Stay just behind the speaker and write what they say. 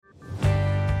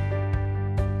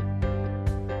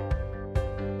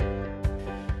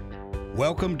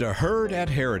Welcome to Heard at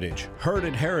Heritage. Heard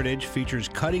at Heritage features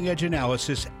cutting-edge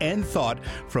analysis and thought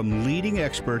from leading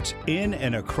experts in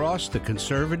and across the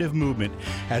conservative movement,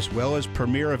 as well as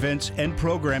premier events and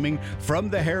programming from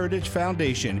the Heritage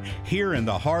Foundation here in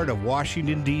the heart of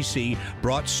Washington, D.C.,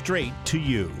 brought straight to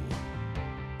you.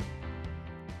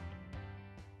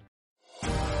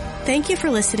 Thank you for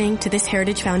listening to this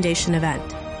Heritage Foundation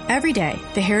event. Every day,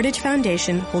 the Heritage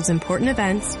Foundation holds important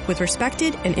events with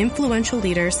respected and influential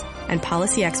leaders and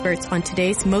policy experts on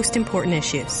today's most important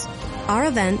issues. Our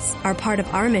events are part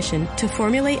of our mission to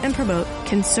formulate and promote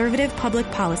conservative public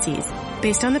policies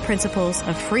based on the principles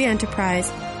of free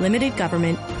enterprise, limited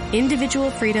government, individual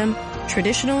freedom,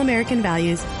 traditional American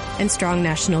values, and strong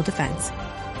national defense.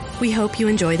 We hope you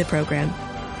enjoy the program.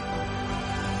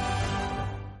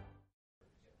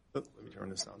 Let me turn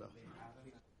this sound off.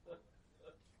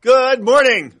 Good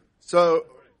morning. So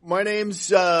my name's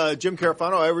Jim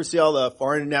Carafano. I oversee all the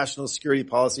foreign and national security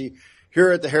policy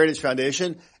here at the Heritage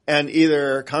Foundation. And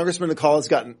either Congressman McCall has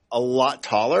gotten a lot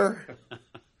taller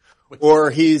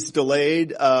or he's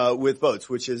delayed with votes,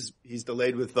 he's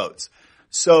delayed with votes.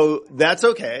 So that's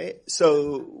okay.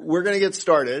 So we're going to get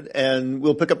started, and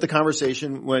we'll pick up the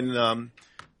conversation when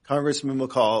Congressman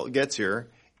McCall gets here.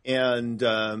 And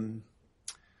I'm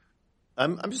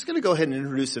just going to go ahead and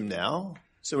introduce him now.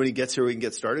 So when he gets here, we can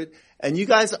get started. And you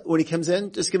guys, when he comes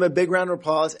in, just give him a big round of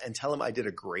applause and tell him I did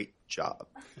a great job.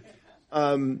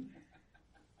 I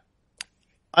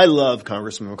love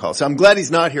Congressman McCall. So I'm glad he's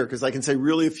not here because I can say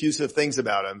really effusive things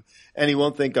about him, and he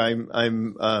won't think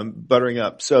I'm buttering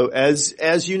up. So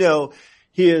as you know,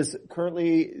 he is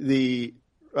currently the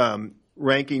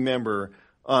ranking member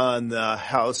on the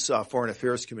House Foreign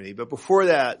Affairs Committee. But before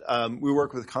that, we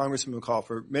worked with Congressman McCall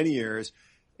for many years.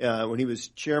 When he was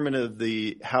chairman of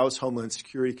the House Homeland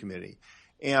Security Committee.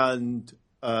 And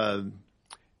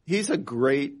he's a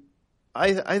great,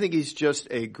 I think he's just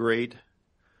a great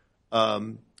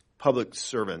public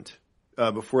servant.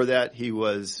 Before that, he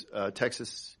was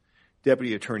Texas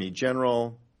Deputy Attorney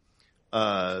General.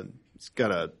 He's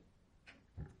got a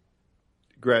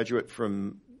graduate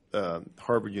from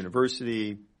Harvard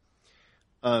University.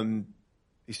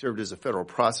 He served as a federal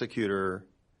prosecutor.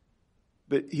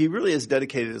 But he really has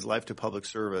dedicated his life to public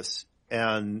service,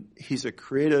 and he's a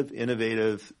creative,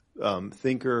 innovative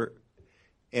thinker,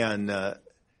 and there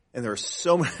are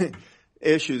so many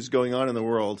issues going on in the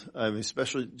world.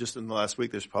 Especially just in the last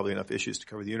week, there's probably enough issues to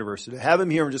cover the universe. So to have him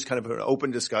here and just kind of an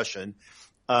open discussion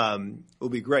will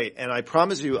be great. And I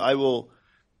promise you, I will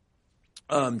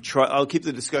try. I'll keep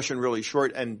the discussion really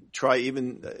short and try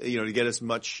even to get as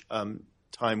much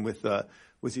time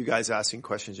with you guys asking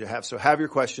questions you have. So have your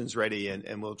questions ready,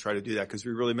 and we'll try to do that because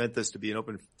we really meant this to be an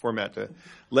open format to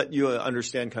let you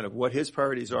understand kind of what his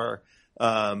priorities are,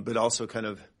 but also kind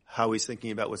of how he's thinking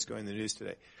about what's going in the news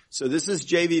today. So this is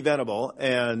J.V. Venable,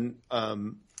 and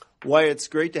why it's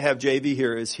great to have J.V.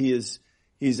 here is he's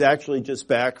actually just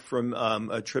back from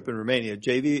a trip in Romania.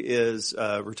 J.V. is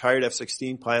a retired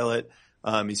F-16 pilot.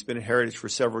 He's been at Heritage for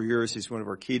several years. He's one of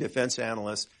our key defense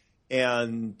analysts.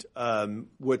 And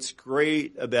what's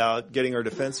great about getting our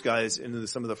defense guys into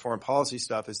some of the foreign policy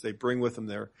stuff is they bring with them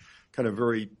their kind of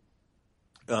very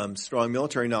strong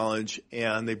military knowledge,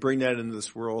 and they bring that into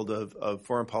this world of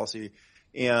foreign policy.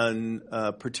 And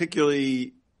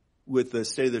particularly with the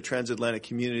state of the transatlantic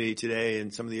community today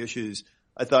and some of the issues,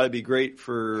 I thought it'd be great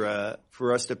for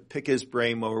us to pick his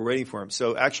brain while we're waiting for him.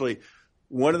 So actually,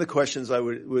 one of the questions I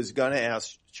was going to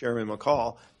ask Chairman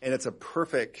McCall, and it's a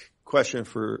perfect question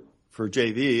for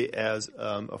JV as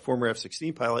a former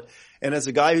F-16 pilot, and as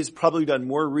a guy who's probably done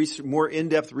more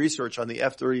in-depth research on the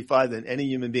F-35 than any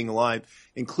human being alive,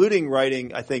 including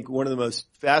writing, I think, one of the most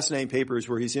fascinating papers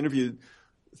where he's interviewed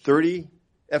 30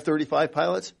 F-35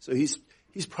 pilots. So he's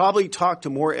probably talked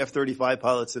to more F-35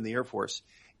 pilots than the Air Force.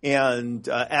 And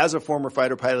as a former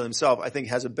fighter pilot himself, I think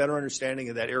has a better understanding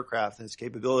of that aircraft and its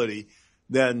capability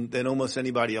than almost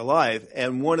anybody alive.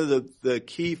 And one of the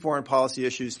key foreign policy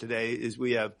issues today is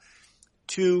we have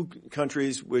two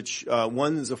countries, which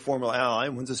one is a formal ally,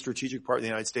 and one's a strategic partner of the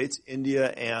United States, India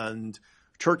and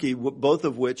Turkey, both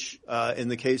of which, in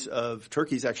the case of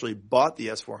Turkey's actually bought the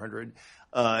S-400.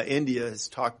 India has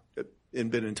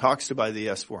been in talks to buy the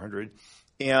S-400.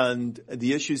 And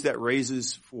the issues that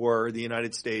raises for the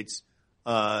United States,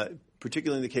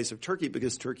 particularly in the case of Turkey,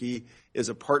 because Turkey is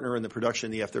a partner in the production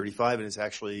of the F-35 and has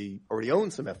actually already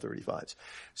owned some F-35s.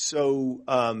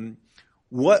 So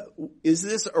what is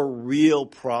this a real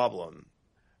problem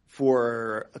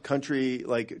for a country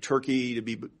like Turkey to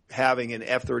be having an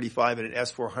F-35 and an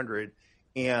S-400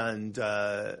 And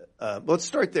let's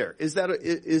start there. Is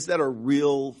that a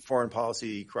real foreign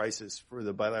policy crisis for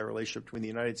the bilateral relationship between the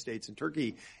United States and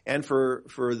Turkey, and for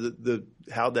the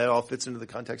how that all fits into the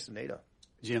context of NATO?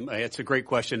 Jim, it's a great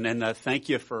question, and thank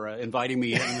you for inviting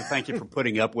me in, and thank you for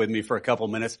putting up with me for a couple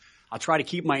minutes. I'll try to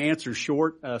keep my answers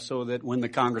short so that when the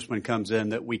congressman comes in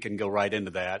that we can go right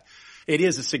into that. It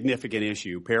is a significant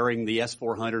issue, pairing the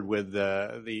S-400 with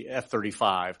the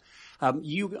F-35.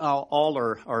 You all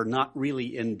are not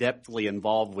really in-depthly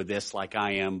involved with this like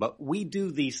I am, but we do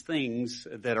these things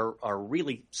that are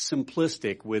really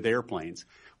simplistic with airplanes.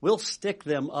 We'll stick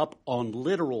them up on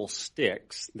literal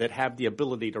sticks that have the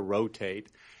ability to rotate,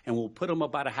 and we'll put them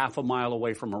about a half a mile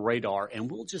away from a radar, and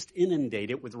we'll just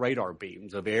inundate it with radar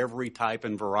beams of every type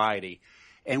and variety.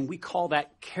 And we call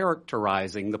that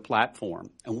characterizing the platform.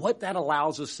 And what that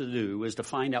allows us to do is to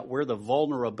find out where the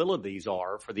vulnerabilities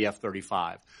are for the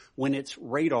F-35. When its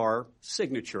radar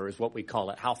signature is what we call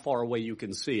it, how far away you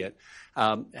can see it,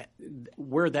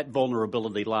 where that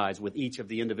vulnerability lies with each of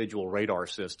the individual radar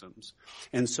systems.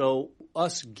 And so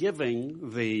us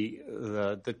giving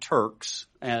the Turks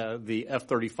the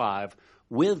F-35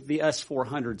 with the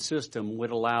S-400 system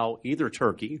would allow either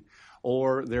Turkey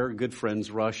or their good friends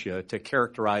Russia to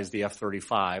characterize the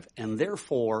F-35 and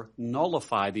therefore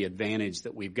nullify the advantage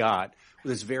that we've got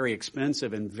with this very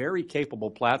expensive and very capable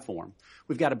platform.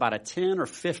 We've got about a 10 or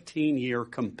 15 year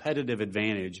competitive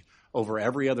advantage over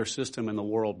every other system in the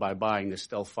world by buying the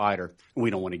stealth fighter, and we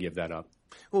don't want to give that up.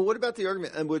 Well, what about the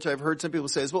argument, which I've heard some people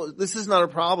say is, well, this is not a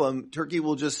problem. Turkey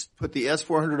will just put the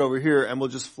S-400 over here and we'll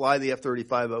just fly the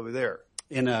F-35 over there.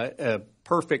 In a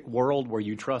perfect world where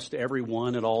you trust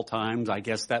everyone at all times, I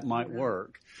guess that might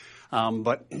work.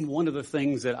 But one of the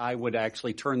things that I would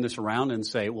actually turn this around and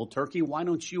say, well, Turkey, why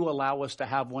don't you allow us to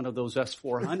have one of those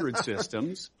S-400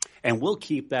 systems, and we'll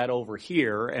keep that over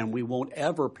here, and we won't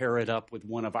ever pair it up with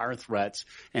one of our threats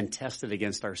and test it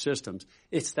against our systems.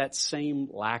 It's that same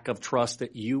lack of trust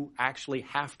that you actually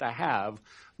have to have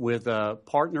with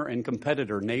partner and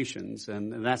competitor nations,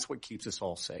 and that's what keeps us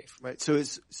all safe. Right.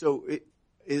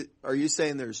 Are you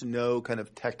saying there's no kind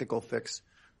of technical fix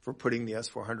for putting the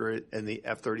S-400 and the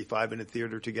F-35 in a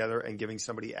theater together and giving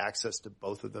somebody access to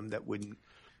both of them that wouldn't?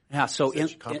 Yeah, so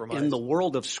in the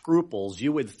world of scruples,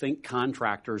 you would think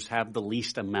contractors have the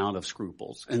least amount of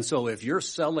scruples. And so if you're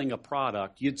selling a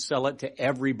product, you'd sell it to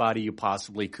everybody you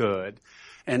possibly could.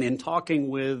 And in talking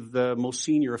with the most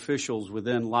senior officials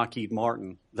within Lockheed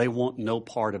Martin, they want no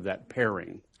part of that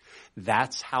pairing.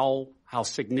 That's how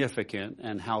significant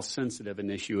and how sensitive an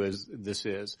issue this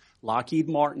is. Lockheed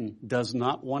Martin does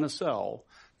not want to sell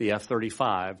the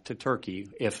F-35 to Turkey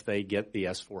if they get the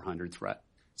S-400 threat.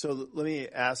 So let me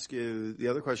ask you, the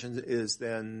other question is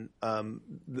then,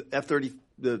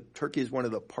 the Turkey is one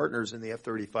of the partners in the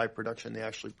F-35 production. They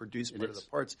actually produce part of the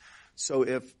parts. So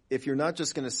if you're not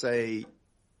just going to say,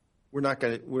 we're not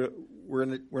going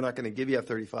to give you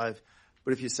F-35,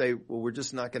 but if you say, well, we're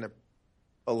just not going to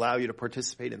allow you to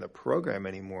participate in the program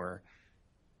anymore,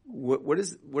 what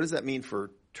does that mean for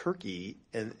Turkey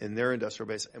and their industrial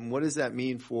base, and what does that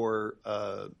mean for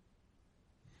the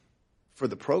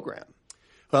program?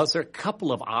 Well, there are a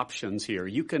couple of options here.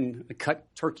 You can cut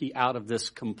Turkey out of this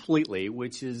completely,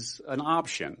 which is an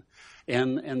option.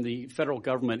 And the federal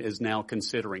government is now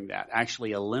considering that,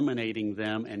 actually eliminating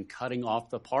them and cutting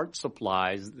off the part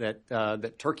supplies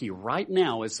that Turkey right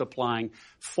now is supplying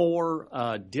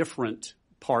for different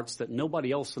parts that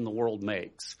nobody else in the world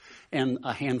makes, and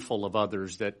a handful of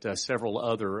others that several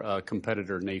other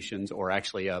competitor nations, or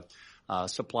actually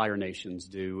supplier nations,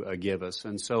 do give us.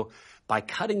 And so by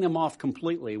cutting them off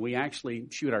completely, we actually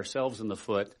shoot ourselves in the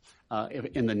foot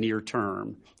in the near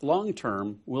term. Long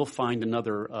term, we'll find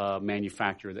another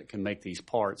manufacturer that can make these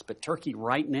parts. But Turkey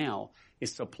right now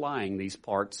is supplying these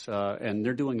parts, and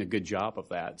they're doing a good job of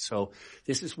that. So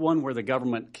this is one where the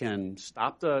government can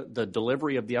stop the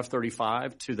delivery of the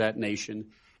F-35 to that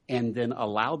nation and then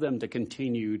allow them to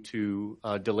continue to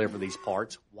deliver these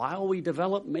parts while we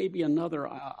develop maybe another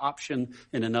option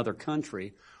in another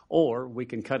country. Or we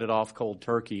can cut it off cold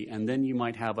turkey, and then you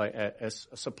might have a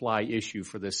supply issue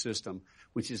for this system,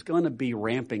 which is going to be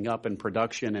ramping up in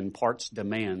production and parts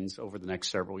demands over the next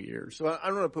several years. So I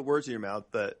don't want to put words in your mouth,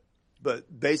 but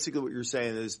basically what you're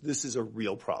saying is this is a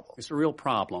real problem. It's a real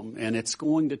problem, and it's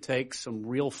going to take some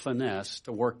real finesse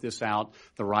to work this out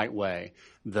the right way.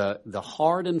 The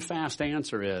hard and fast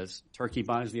answer is Turkey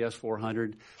buys the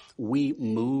S-400. We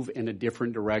move in a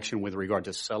different direction with regard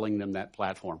to selling them that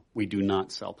platform. We do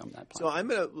not sell them that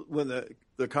platform. So when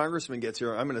the congressman gets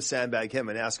here, I'm going to sandbag him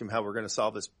and ask him how we're going to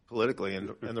solve this politically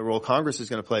and the role Congress is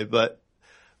going to play. But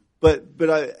But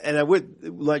I would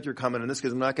like your comment on this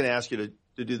because I'm not going to ask you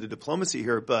to do the diplomacy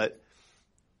here. But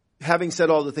having said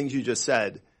all the things you just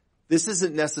said, this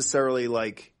isn't necessarily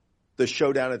like the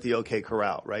showdown at the OK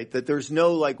Corral, right? That there's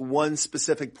no like one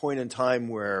specific point in time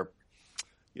where,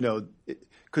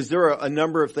 because there are a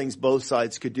number of things both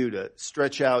sides could do to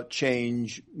stretch out,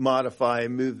 change, modify,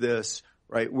 move this,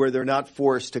 right? Where they're not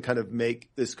forced to kind of make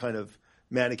this kind of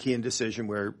Manichaean decision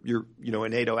where you're, a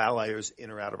NATO ally is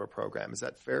in or out of a program. Is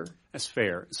that fair? That's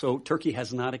fair. So Turkey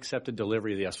has not accepted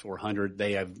delivery of the S-400.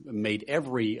 They have made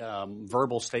every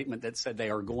verbal statement that said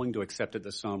they are going to accept it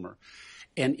this summer.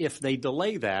 And if they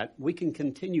delay that, we can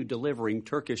continue delivering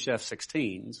Turkish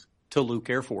F-16s to Luke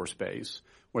Air Force Base,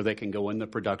 where they can go in the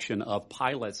production of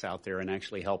pilots out there and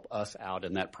actually help us out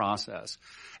in that process.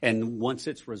 And once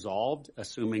it's resolved,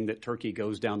 assuming that Turkey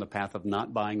goes down the path of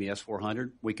not buying the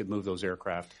S-400, we could move those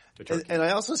aircraft to Turkey. And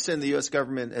I also send the U.S.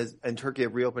 government and Turkey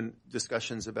have reopened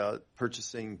discussions about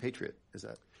purchasing Patriot. Is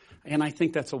that? And I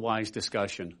think that's a wise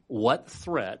discussion. What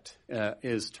threat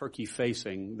is Turkey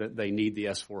facing that they need the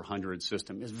S-400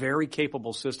 system? It's a very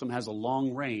capable system, has a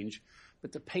long range.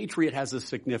 But the Patriot has a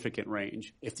significant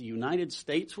range. If the United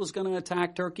States was going to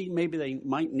attack Turkey, maybe they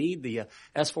might need the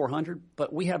S-400,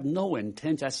 but we have no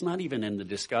intent. That's not even in the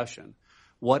discussion.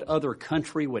 What other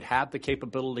country would have the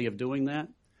capability of doing that?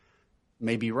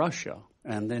 Maybe Russia.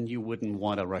 And then you wouldn't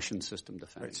want a Russian system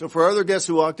defense. Right. So for our other guests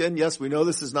who walked in, yes, we know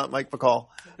this is not Mike McCall.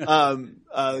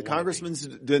 The congressman's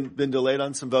been delayed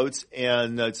on some votes.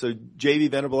 And so J.B.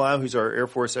 Venable, who's our Air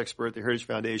Force expert at the Heritage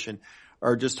Foundation,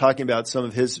 are just talking about some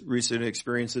of his recent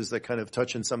experiences that kind of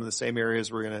touch in some of the same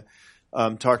areas. We're going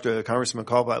to talk to Congressman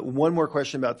McCall about one more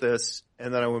question about this,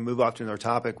 and then I will move off to another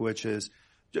topic, which is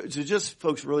to just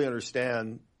folks really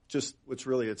understand just what's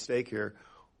really at stake here.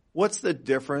 What's the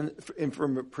difference,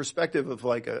 from a perspective of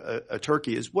like a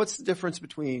Turkey, is what's the difference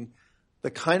between the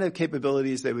kind of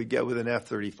capabilities they would get with an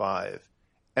F-35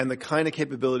 and the kind of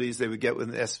capabilities they would get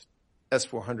with an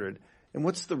S-400? And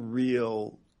what's the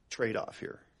real trade-off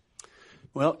here?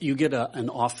 Well, you get an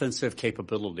offensive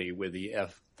capability with the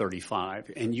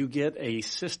F-35, and you get a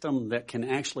system that can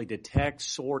actually detect,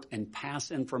 sort, and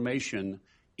pass information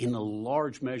in a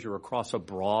large measure across a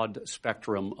broad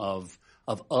spectrum of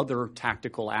other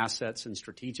tactical assets and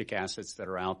strategic assets that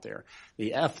are out there.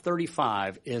 The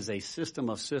F-35 is a system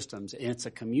of systems. It's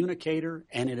a communicator,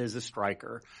 and it is a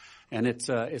striker. And it's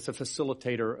a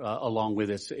facilitator along with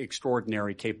its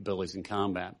extraordinary capabilities in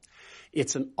combat.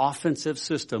 It's an offensive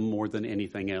system more than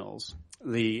anything else.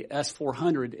 The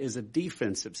S-400 is a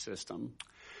defensive system.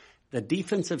 The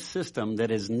defensive system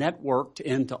that is networked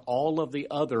into all of the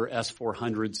other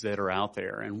S-400s that are out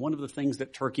there. And one of the things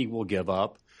that Turkey will give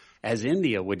up, as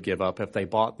India would give up if they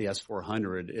bought the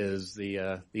S-400, is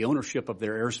the ownership of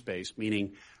their airspace,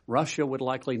 meaning Russia would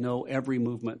likely know every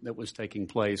movement that was taking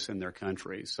place in their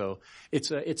country. So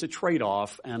it's a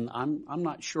trade-off, and I'm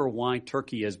not sure why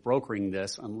Turkey is brokering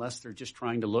this unless they're just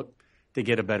trying to look to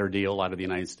get a better deal out of the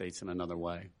United States in another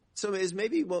way. So is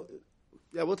maybe we'll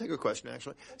take a question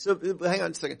actually. So hang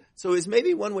on a second. So is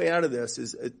maybe one way out of this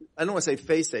is I don't want to say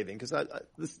face saving because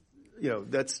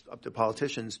that's up to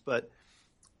politicians, but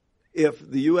if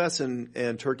the U.S.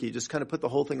 and Turkey just kind of put the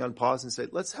whole thing on pause and say,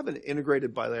 let's have an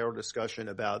integrated bilateral discussion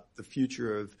about the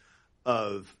future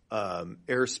of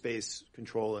airspace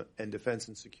control and defense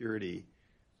and security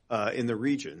in the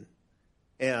region,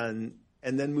 and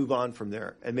then move on from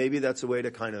there. And maybe that's a way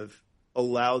to kind of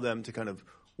allow them to kind of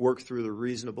work through the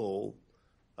reasonable,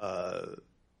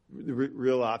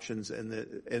 real options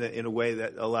in a way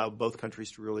that allow both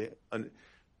countries to really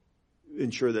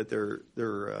ensure that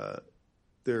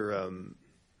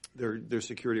their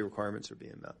security requirements are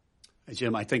being met.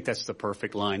 Jim, I think that's the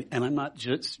perfect line. And I'm not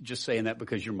just saying that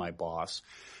because you're my boss.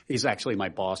 He's actually my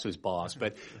boss's boss.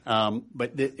 But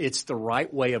it's the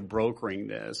right way of brokering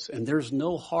this. And there's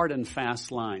no hard and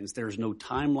fast lines. There's no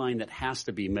timeline that has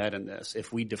to be met in this.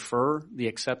 If we defer the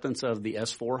acceptance of the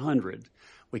S-400,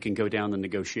 we can go down the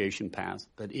negotiation path.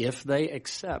 But if they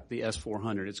accept the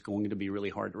S-400, it's going to be really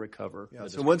hard to recover. Yeah,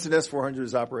 so once an S-400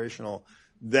 is operational,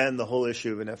 then the whole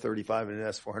issue of an F-35 and an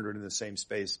S-400 in the same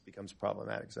space becomes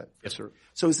problematic. Is that? Yes, sir.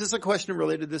 So is this a question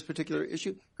related to this particular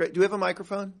issue? Great. Do we have a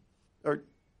microphone? Or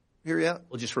hear you out?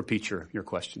 We'll just repeat your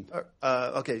question.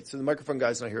 Okay, so the microphone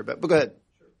guy's not here, but go ahead.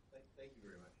 Sure. Thank you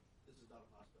very much. This is not a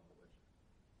hostile question.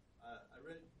 I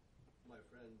read my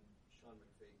friend Sean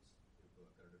McFate's book.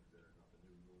 I don't know if you read it or not, The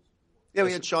New Rules of War. Yeah,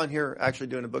 we had Sean here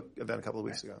actually doing a book event a couple of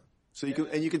weeks ago. So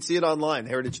you can see it online,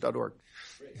 heritage.org.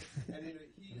 Great. And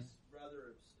he's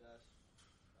rather obsessed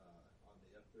on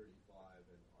the F-35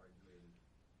 and arguing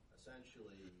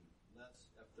essentially less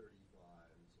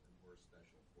F-35s and more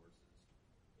special forces.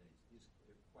 And he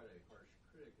quite a harsh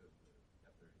critic of the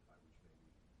F-35, which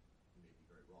may be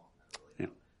very wrong. I don't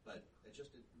really know. But it's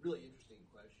just a really interesting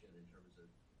question in terms of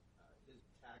his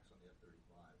attacks on the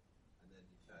F-35, and then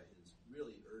his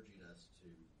really urging us to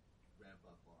ramp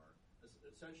up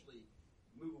essentially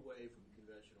move away from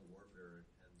conventional warfare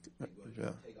and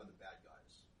take on the bad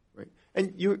guys. Right.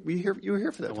 And you were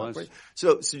here for that talk, right?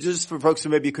 So just for folks who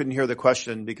maybe couldn't hear the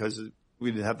question because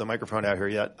we didn't have the microphone out here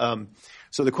yet.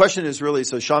 So the question is really,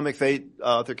 so Sean McFate,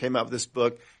 author, came out with this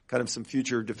book, kind of some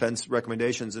future defense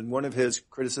recommendations. And one of his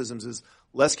criticisms is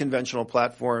less conventional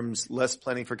platforms, less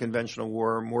planning for conventional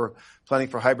war, more planning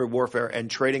for hybrid warfare, and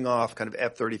trading off kind of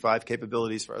F-35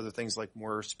 capabilities for other things like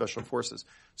more special forces.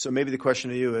 So maybe the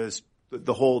question to you is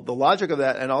the logic of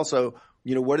that, and also,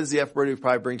 what does the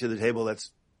F-35 bring to the table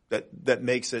that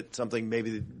makes it something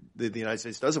maybe the United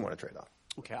States doesn't want to trade off?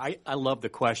 Okay, I love the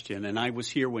question, and I was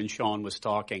here when Sean was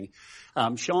talking.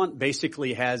 Sean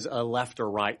basically has a left or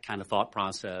right kind of thought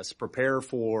process. Prepare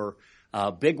for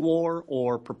big war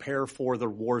or prepare for the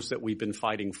wars that we've been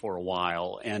fighting for a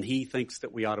while. And he thinks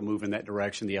that we ought to move in that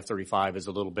direction. The F-35 is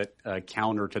a little bit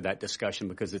counter to that discussion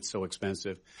because it's so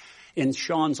expensive. In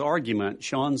Sean's argument,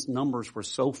 Sean's numbers were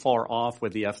so far off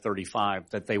with the F-35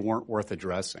 that they weren't worth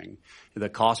addressing. The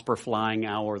cost per flying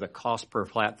hour, the cost per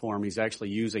platform, he's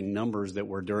actually using numbers that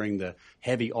were during the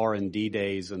heavy R&D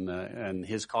days, and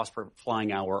his cost per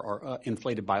flying hour are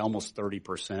inflated by almost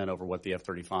 30% over what the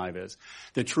F-35 is.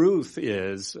 The truth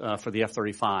is, for the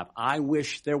F-35, I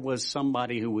wish there was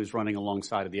somebody who was running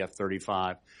alongside of the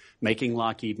F-35, making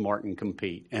Lockheed Martin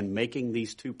compete and making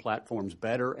these two platforms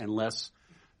better and less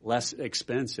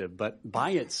expensive. But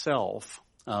by itself,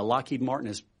 Lockheed Martin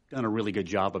has done a really good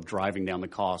job of driving down the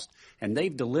cost, and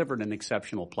they've delivered an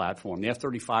exceptional platform. The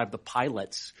F-35, the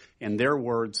pilots, in their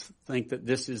words, think that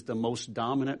this is the most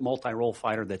dominant multi-role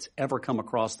fighter that's ever come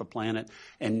across the planet,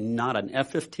 and not an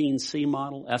F-15C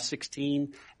model,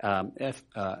 F-16,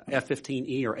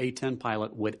 F-15E, or A-10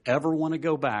 pilot would ever want to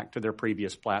go back to their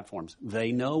previous platforms.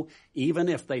 They know even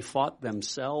if they fought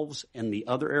themselves in the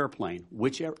other airplane,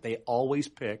 whichever, they always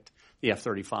picked the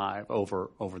F-35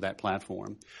 over that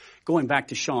platform. Going back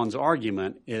to Sean's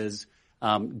argument is,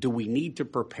 do we need to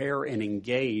prepare and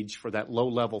engage for that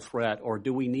low-level threat, or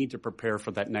do we need to prepare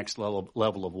for that next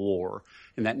level of war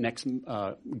and that next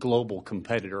global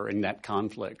competitor in that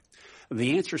conflict?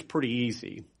 The answer is pretty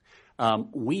easy.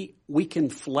 We can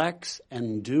flex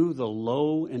and do the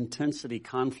low-intensity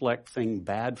conflict thing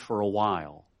bad for a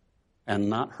while and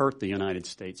not hurt the United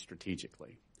States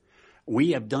strategically.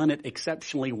 We have done it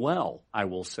exceptionally well, I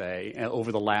will say,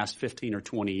 over the last 15 or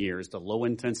 20 years, the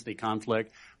low-intensity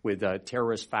conflict with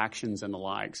terrorist factions and the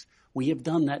likes. We have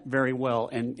done that very well,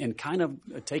 and kind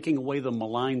of taking away the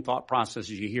malign thought processes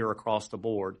you hear across the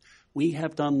board. We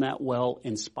have done that well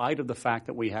in spite of the fact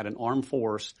that we had an armed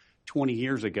force 20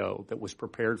 years ago that was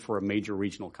prepared for a major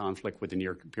regional conflict with a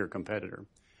near-peer competitor.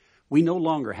 We no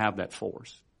longer have that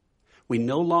force. We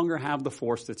no longer have the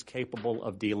force that's capable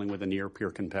of dealing with a near-peer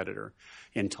competitor.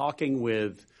 In talking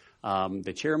with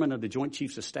the chairman of the Joint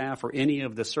Chiefs of Staff or any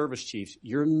of the service chiefs,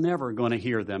 you're never going to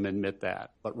hear them admit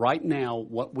that. But right now,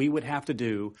 what we would have to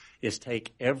do is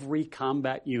take every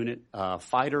combat unit,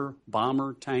 fighter,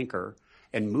 bomber, tanker,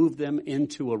 and move them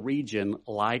into a region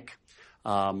like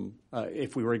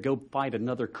if we were to go fight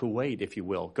another Kuwait, if you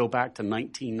will, go back to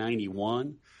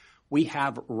 1991. We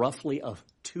have roughly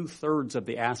 2/3 of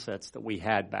the assets that we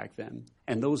had back then,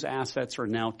 and those assets are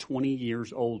now 20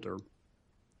 years older.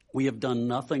 We have done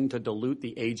nothing to dilute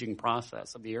the aging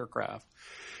process of the aircraft.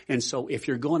 And so if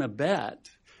you're going to bet,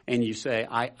 and you say,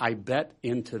 I bet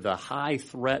into the high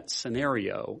threat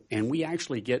scenario, and we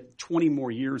actually get 20 more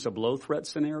years of low threat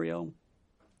scenario,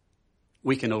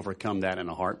 we can overcome that in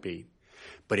a heartbeat.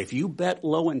 But if you bet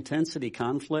low-intensity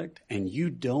conflict and you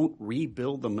don't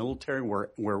rebuild the military where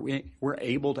we're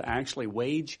able to actually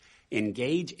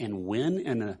engage, and win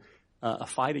in a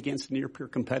fight against a near-peer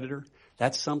competitor,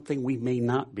 that's something we may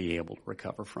not be able to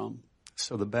recover from.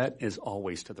 So the bet is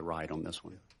always to the right on this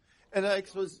one. And I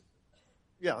suppose,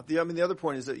 yeah. The other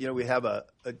point is that we have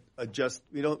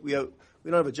we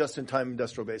don't have a just-in-time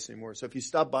industrial base anymore. So if you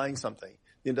stop buying something,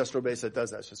 the industrial base that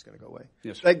does that's just going to go away.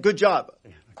 Yes, sir. Good job.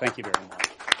 Thank you very much.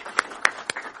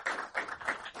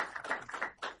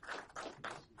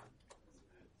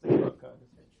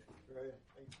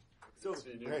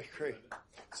 Great.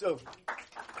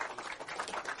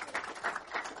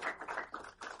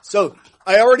 So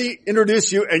I already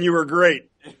introduced you, and you were great.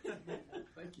 Thank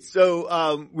you.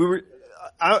 So we were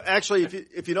actually,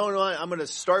 if you don't mind, I'm going to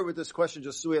start with this question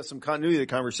just so we have some continuity of the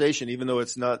conversation, even though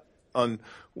it's not on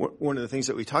one of the things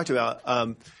that we talked about.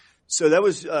 So that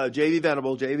was J.V.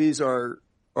 Venable. J.V.'s our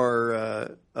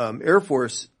Air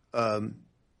Force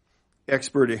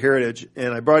expert at Heritage,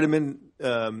 and I brought him in.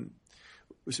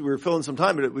 So we were filling some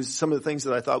time, but it was some of the things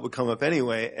that I thought would come up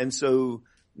anyway. And so,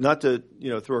 not to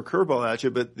throw a curveball at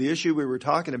you, but the issue we were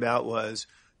talking about was,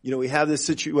 we have this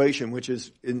situation which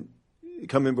is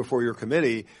coming before your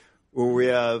committee, where we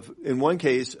have, in one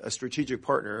case, a strategic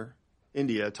partner,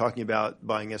 India, talking about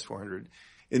buying S-400.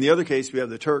 In the other case, we have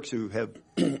the Turks who have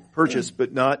purchased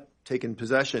but not taken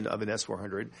possession of an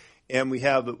S-400. And we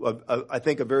have, I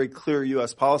think, a very clear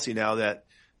U.S. policy now that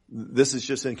this is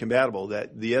just incompatible,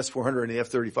 that the S-400 and the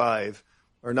F-35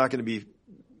 are not going to be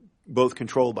both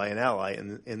controlled by an ally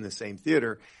in the same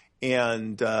theater.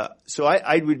 And so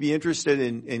I would be interested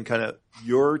in kind of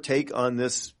your take on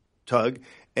this tug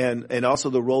and also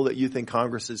the role that you think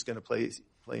Congress is going to play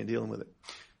in dealing with it.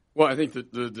 Well, I think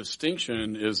that the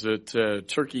distinction is that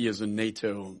Turkey is a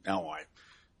NATO ally.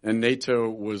 And NATO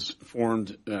was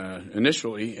formed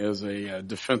initially as a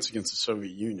defense against the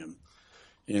Soviet Union.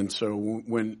 And so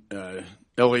when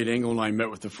Elliot Engel and I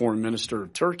met with the foreign minister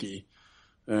of Turkey,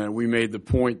 we made the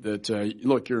point that,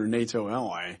 look, you're a NATO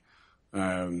ally,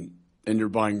 and you're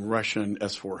buying Russian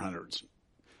S-400s.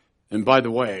 And by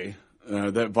the way,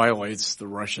 that violates the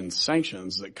Russian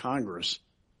sanctions that Congress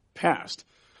passed.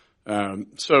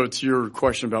 So to your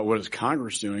question about what is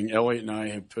Congress doing, Elliot and I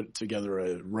have put together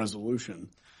a resolution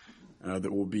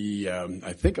that will be,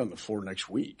 I think, on the floor next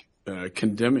week,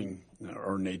 condemning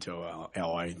our NATO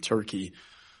ally, Turkey,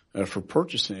 for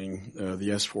purchasing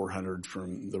the S-400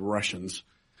 from the Russians,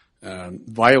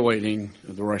 violating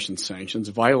the Russian sanctions,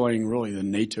 violating really the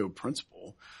NATO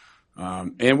principle.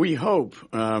 And we hope,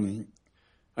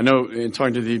 I know in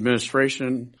talking to the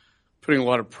administration, putting a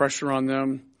lot of pressure on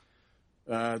them,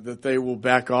 that they will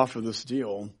back off of this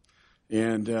deal.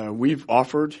 And we've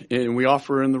offered, and we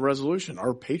offer in the resolution,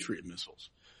 our Patriot missiles.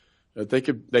 That they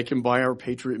can buy our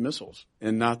Patriot missiles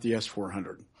and not the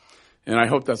S-400. And I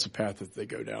hope that's the path that they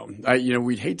go down.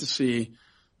 We'd hate to see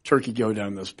Turkey go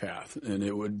down this path, and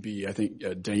it would be, I think,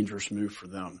 a dangerous move for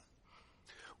them.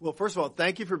 Well, first of all,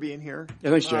 thank you for being here. Yeah,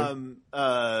 thanks,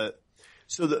 Jay.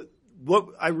 What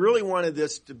I really wanted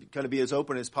this to kind of be as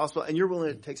open as possible, and you're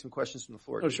willing to take some questions from the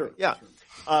floor. Oh, sure. Yeah.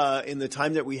 Sure. In the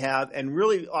time that we have, and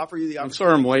really offer you the opportunity. I'm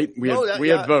sorry I'm late. We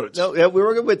had votes. No, yeah, we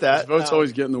were good with that. Votes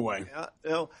always get in the way.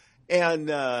 And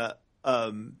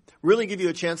really give you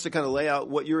a chance to kind of lay out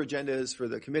what your agenda is for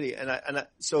the committee.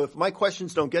 So if my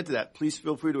questions don't get to that, please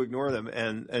feel free to ignore them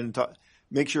and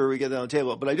make sure we get that on the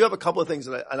table. But I do have a couple of things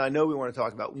that I know we want to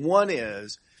talk about. One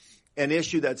is an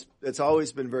issue that's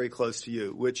always been very close to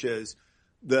you, which is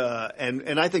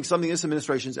and I think something this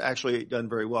administration's actually done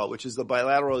very well, which is the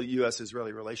bilateral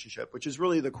U.S.-Israeli relationship, which is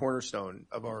really the cornerstone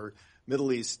of our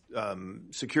Middle East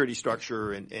security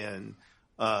structure and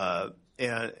one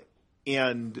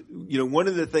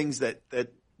of the things that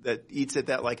eats at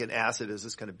that like an acid is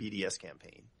this kind of BDS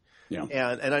campaign. Yeah.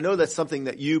 And I know that's something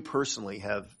that you personally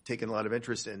have taken a lot of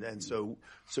interest in. And so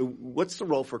what's the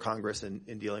role for Congress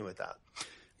in dealing with that?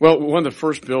 Well, one of the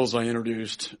first bills I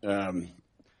introduced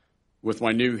with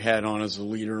my new hat on as a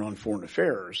leader on foreign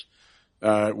affairs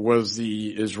was the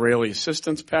Israeli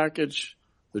assistance package,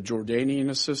 the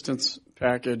Jordanian assistance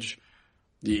package,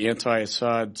 the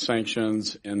anti-Assad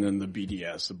sanctions, and then the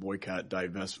BDS, the boycott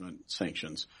divestment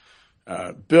sanctions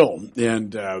bill.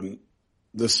 And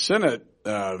the Senate,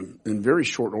 in very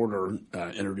short order,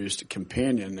 introduced a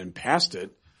companion and passed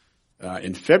it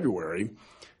in February.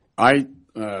 I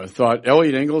thought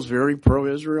Elliot Engel is very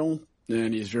pro-Israel,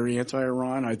 and he's very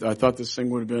anti-Iran. I thought this thing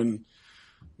would have been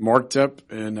marked up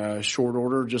in short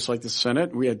order, just like the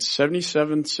Senate. We had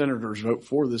 77 senators vote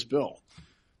for this bill,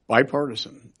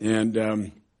 bipartisan.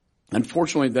 And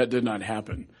unfortunately, that did not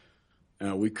happen.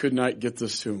 We could not get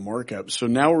this to a markup. So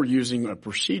now we're using a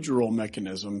procedural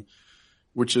mechanism,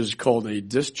 which is called a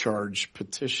discharge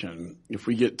petition. If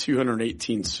we get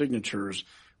 218 signatures,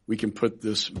 we can put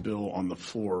this bill on the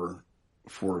floor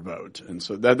for a vote. And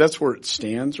so that's where it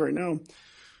stands right now.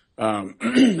 I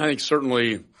think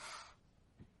certainly,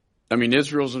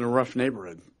 Israel's in a rough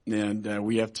neighborhood, and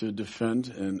we have to defend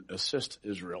and assist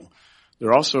Israel.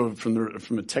 They're also,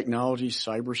 from a technology,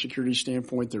 cybersecurity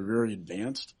standpoint, they're very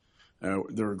advanced.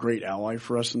 They're a great ally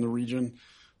for us in the region.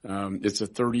 It's a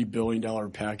 $30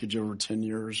 billion package over 10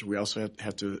 years. We also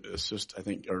have to assist, I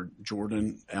think, our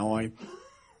Jordan ally,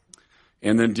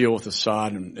 and then deal with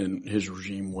Assad and his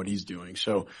regime, what he's doing.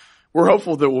 So we're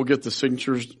hopeful that we'll get the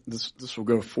signatures. This will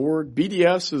go forward.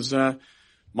 BDS is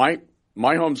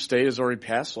my home state has already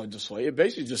passed legislation. It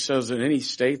basically just says that any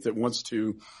state that wants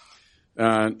to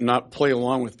not play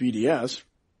along with BDS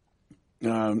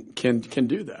can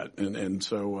do that. And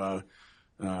so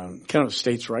kind of a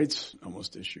states' rights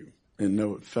almost issue and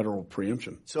no federal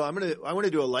preemption. So I want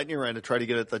to do a lightning round to try to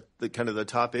get at the kind of the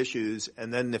top issues,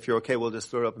 and then if you're okay, we'll just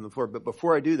throw it up on the floor. But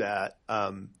before I do that,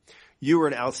 you were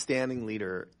an outstanding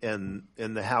leader in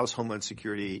the House Homeland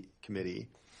Security Committee,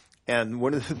 and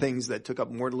one of the things that took up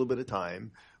a little bit of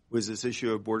time was this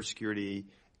issue of border security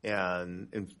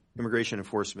and immigration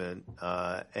enforcement,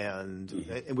 and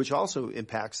which also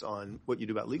impacts on what you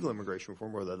do about legal immigration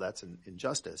reform, whether that's an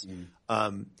injustice.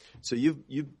 So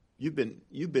you've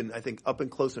been, I think, up and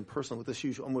close and personal with this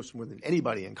issue almost more than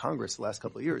anybody in Congress the last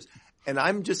couple of years. And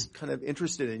I'm just kind of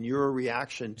interested in your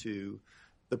reaction to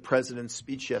the president's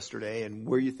speech yesterday and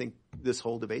where you think this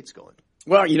whole debate's going.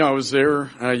 Well, I was there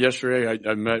yesterday.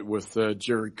 I met with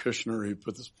Jared Kushner, who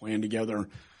put this plan together,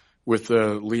 with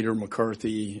Leader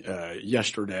McCarthy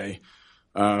yesterday.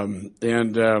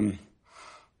 It's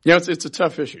a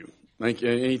tough issue. Like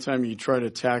anytime you try to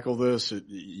tackle this,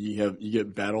 you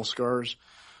get battle scars.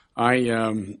 As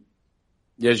you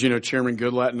know, Chairman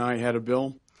Goodlatte and I had a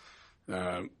bill,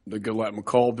 the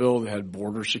Goodlatte-McCall bill that had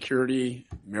border security,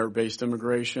 merit-based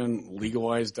immigration,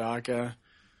 legalized DACA,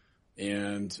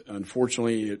 and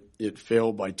unfortunately it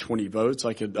failed by 20 votes.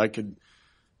 I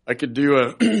could do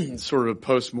a sort of a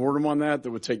post-mortem on that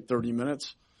would take 30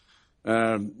 minutes.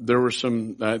 There were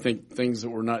some, I think, things that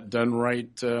were not done right.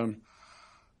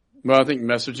 I think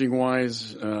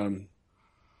messaging-wise,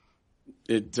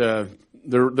 it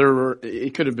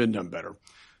could have been done better.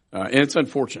 And it's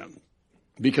unfortunate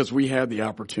because we had the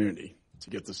opportunity to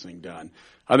get this thing done.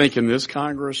 I think in this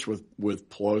Congress with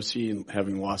Pelosi and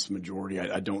having lost the majority,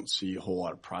 I don't see a whole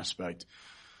lot of prospect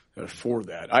for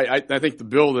that. I think the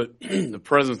bill that the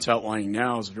president's outlining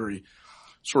now is a very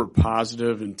sort of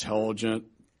positive, intelligent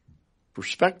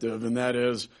perspective, and that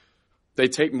is they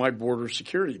take my border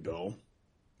security bill,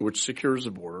 which secures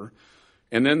the border,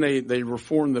 and then they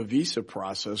reform the visa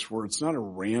process where it's not a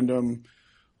random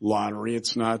lottery,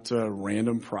 it's not a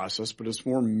random process, but it's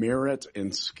more merit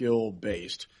and skill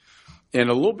based. And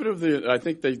a little bit of I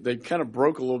think they kind of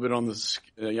broke a little bit on this.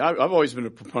 I've always been a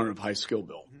proponent of high skill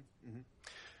bill,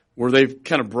 where they've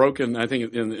kind of broken, I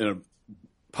think, in a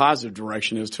positive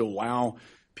direction, is to allow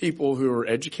people who are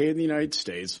educated in the United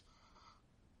States,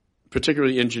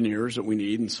 particularly engineers that we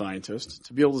need and scientists,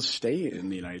 to be able to stay in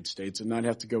the United States and not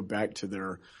have to go back to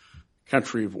their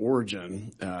country of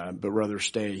origin, but rather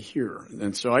stay here.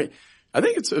 And so I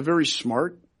think it's a very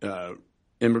smart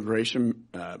immigration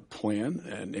plan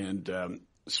and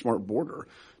smart border.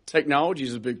 Technology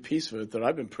is a big piece of it that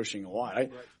I've been pushing a lot.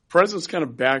 President's kind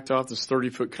of backed off this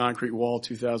 30-foot concrete wall,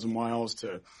 2,000 miles,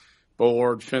 to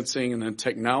bollard fencing, and then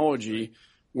technology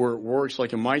where it works,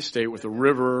 like in my state with a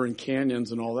river and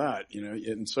canyons and all that,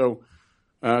 And so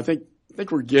I think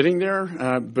we're getting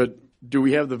there, but do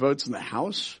we have the votes in the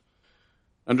House?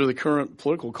 Under the current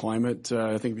political climate,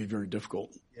 I think it'd be very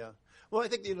difficult. Yeah. Well, I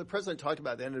think the president talked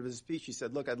about at the end of his speech. He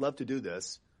said, look, I'd love to do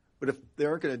this, but if they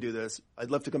aren't going to do this, I'd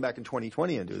love to come back in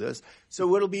 2020 and do this. So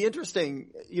what'll be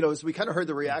interesting, is we kind of heard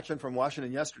the reaction from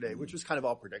Washington yesterday, which was kind of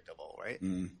all predictable, right?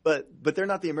 But they're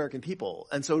not the American people.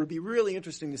 And so it'll be really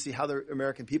interesting to see how the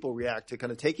American people react to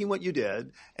kind of taking what you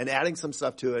did and adding some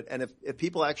stuff to it. And if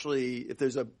people actually, if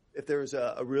there's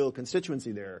a real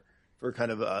constituency there for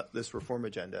kind of this reform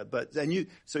agenda.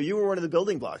 So you were one of the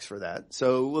building blocks for that.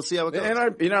 So we'll see how it goes.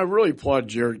 And I really applaud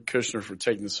Jared Kushner for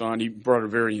taking this on. He brought a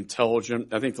very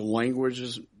intelligent. I think the language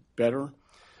is better,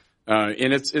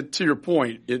 and it's to your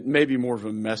point. It may be more of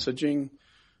a messaging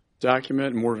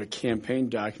document, more of a campaign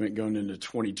document going into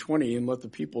 2020, and let the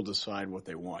people decide what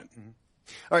they want. Mm-hmm.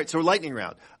 All right, so lightning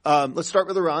round. Let's start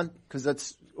with Iran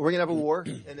because we're gonna have a war,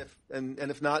 and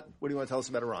if not, what do you want to tell us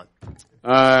about Iran?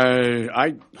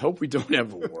 I hope we don't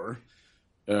have a war.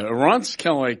 Iran's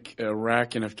kind of like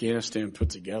Iraq and Afghanistan put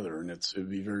together, and it'd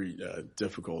be very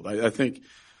difficult. I think,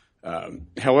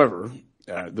 however,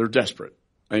 they're desperate.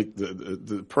 I think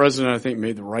the president, I think,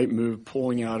 made the right move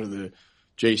pulling out of the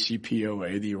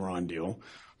JCPOA, the Iran deal.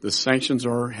 The sanctions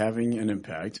are having an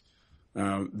impact.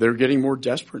 They're getting more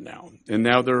desperate now, and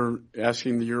now they're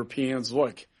asking the Europeans,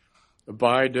 look,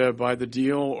 abide by the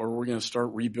deal, or we're going to start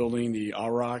rebuilding the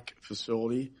Arak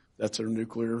facility. That's their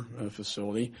nuclear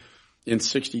facility in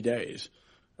 60 days.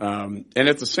 And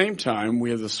at the same time,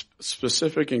 we have this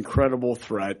specific, incredible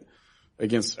threat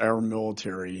against our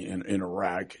military in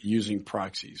Iraq using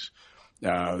proxies.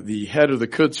 The head of the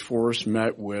Quds Force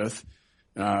met with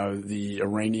the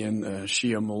Iranian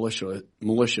Shia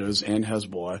militias and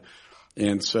Hezbollah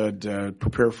and said,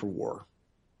 prepare for war.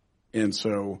 And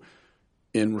so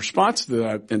in response to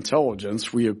that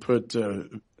intelligence, we have put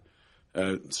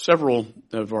several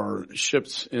of our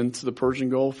ships into the Persian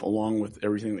Gulf, along with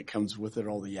everything that comes with it,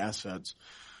 all the assets,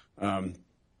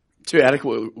 to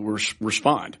adequately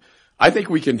respond. I think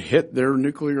we can hit their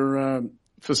nuclear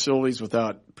facilities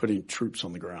without putting troops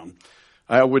on the ground.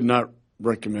 I would not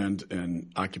recommend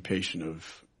an occupation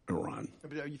of Iran.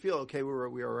 But you feel okay where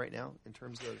we are right now in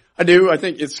terms of? I do. I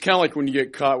think it's kind of like when you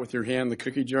get caught with your hand in the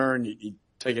cookie jar and you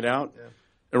take it out. Yeah.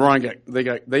 Iran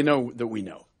they know that we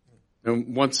know.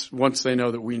 And once they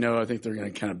know that we know, I think they're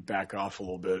going to kind of back off a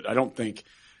little bit. I don't think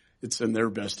it's in their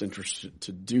best interest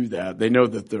to do that. They know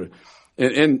that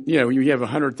and you know, you have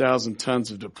 100,000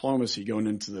 tons of diplomacy going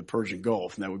into the Persian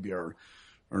Gulf, and that would be our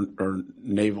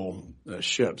naval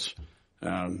ships.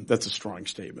 That's a strong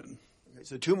statement. Okay,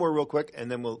 so 2 more real quick,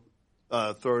 and then we'll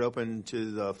throw it open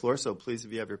to the floor. So please,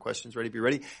 if you have your questions ready, be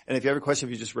ready. And if you have a question,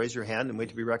 if you just raise your hand and wait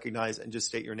to be recognized and just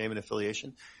state your name and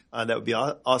affiliation, that would be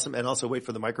awesome. And also wait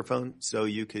for the microphone so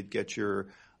you could get your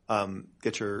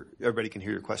everybody can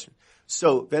hear your question.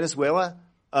 So Venezuela,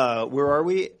 where are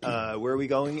we? Where are we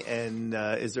going? And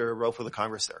is there a role for the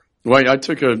Congress there? Well, I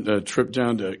took a trip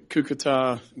down to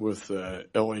Cucuta with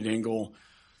Elliot Engel.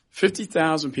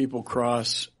 50,000 people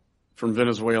cross from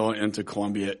Venezuela into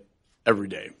Colombia every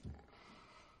day.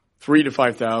 3,000 to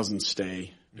 5,000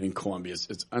 stay in Colombia.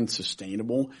 It's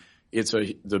unsustainable. It's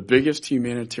the biggest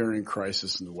humanitarian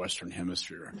crisis in the Western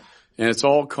Hemisphere. And it's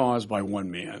all caused by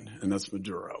one man, and that's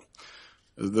Maduro,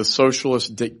 the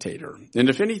socialist dictator. And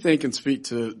if anything can speak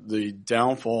to the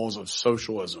downfalls of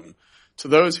socialism, to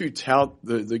those who tout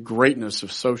the greatness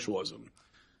of socialism,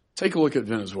 take a look at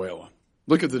Venezuela.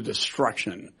 Look at the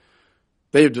destruction.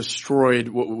 They have destroyed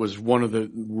what was one of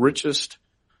the richest,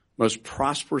 most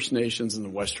prosperous nations in the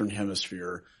Western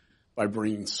Hemisphere by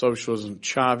bringing socialism,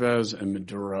 Chavez and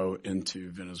Maduro,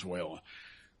 into Venezuela.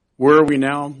 Where are we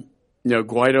now? You know,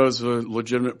 Guaido is a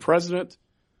legitimate president.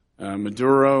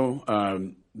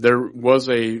 Maduro, there was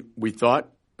we thought,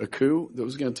 a coup that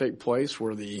was going to take place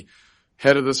where the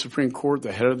head of the Supreme Court,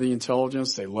 the head of the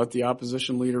intelligence, they let the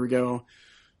opposition leader go.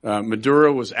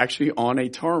 Maduro was actually on a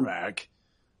tarmac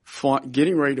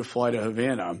getting ready to fly to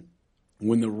Havana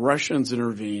when the Russians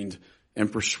intervened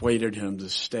and persuaded him to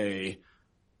stay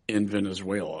in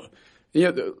Venezuela.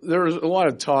 Yeah, there was a lot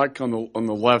of talk on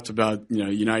the left about, you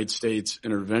know, United States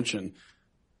intervention.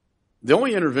 The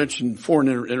only foreign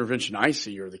intervention I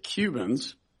see are the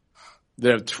Cubans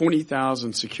that have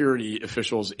 20,000 security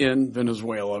officials in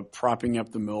Venezuela propping up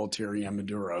the military and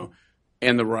Maduro,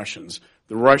 and the Russians.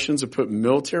 The Russians have put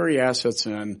military assets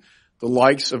in, the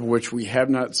likes of which we have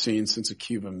not seen since the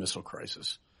Cuban Missile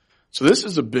Crisis. So this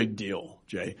is a big deal,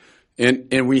 Jay.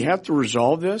 And we have to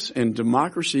resolve this, and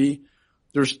democracy,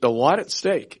 there's a lot at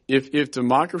stake. If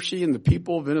democracy and the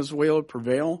people of Venezuela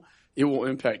prevail, it will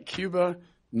impact Cuba,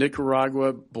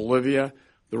 Nicaragua, Bolivia.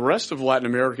 The rest of Latin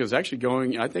America is actually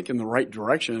going, I think, in the right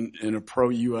direction in a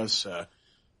pro-U.S.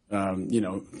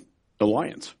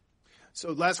 Alliance.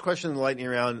 So last question in the lightning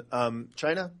round.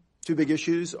 China, 2 big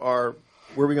issues are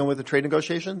where are we going with the trade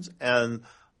negotiations and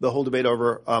the whole debate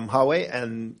over Huawei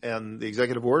and the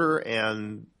executive order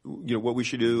and, you know, what we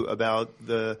should do about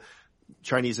the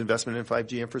Chinese investment in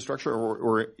 5G infrastructure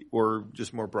or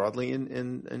just more broadly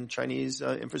in Chinese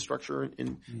infrastructure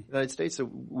in the United States. So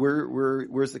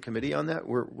where's the committee on that?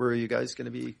 Where are you guys going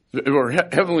to be? We're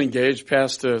heavily engaged,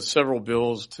 passed several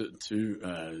bills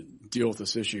to deal with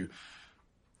this issue.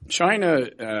 China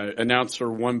announced their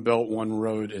One Belt, One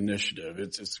Road initiative.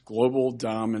 It's global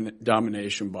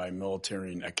domination by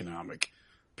military and economic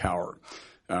power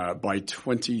by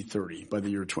 2030, by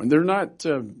the year 20. They're not,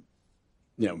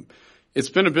 it's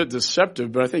been a bit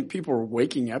deceptive, but I think people are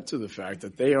waking up to the fact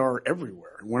that they are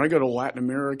everywhere. When I go to Latin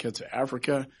America, to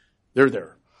Africa, they're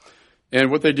there. And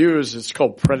what they do is it's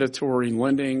called predatory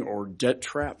lending or debt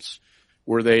traps,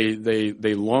 where they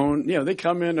loan, they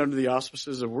come in under the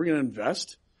auspices of we're going to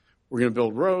invest. We're going to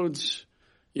build roads,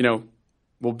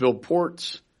 we'll build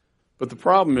ports. But the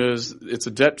problem is it's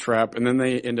a debt trap, and then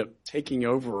they end up taking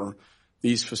over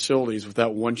these facilities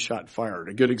without one shot fired.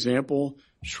 A good example,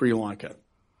 Sri Lanka.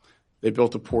 They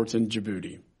built a port in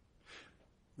Djibouti.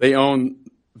 They own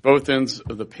both ends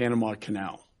of the Panama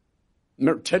Canal.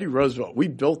 Remember, Teddy Roosevelt, we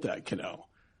built that canal.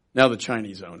 Now the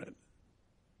Chinese own it.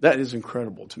 That is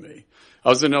incredible to me. I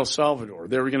was in El Salvador.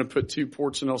 They were going to put 2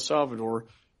 ports in El Salvador.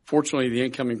 Fortunately, the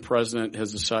incoming president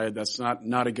has decided that's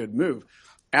not a good move.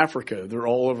 Africa, they're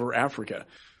all over Africa.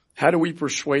 How do we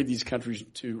persuade these countries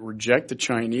to reject the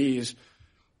Chinese?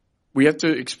 We have to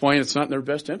explain it's not in their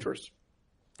best interest.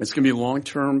 It's going to be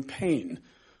long-term pain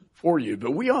for you.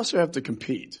 But we also have to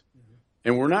compete.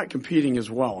 And we're not competing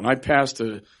as well. And I passed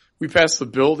We passed the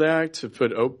BUILD Act to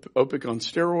put OPIC on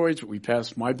steroids. We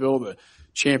passed my bill, the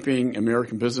Championing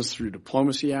American Business Through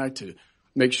Diplomacy Act, to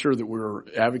make sure that we're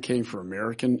advocating for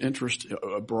American interest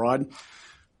abroad.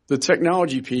 The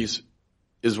technology piece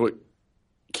is what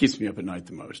keeps me up at night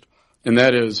the most, and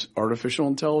that is artificial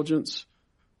intelligence,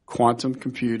 quantum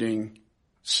computing,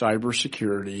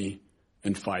 cybersecurity,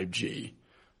 and 5G.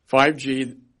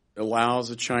 5G allows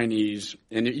the Chinese,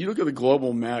 and if you look at the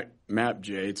global map,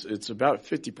 Jay, it's about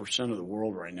 50% of the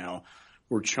world right now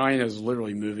where China is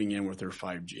literally moving in with their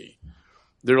 5G.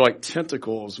 They're like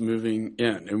tentacles moving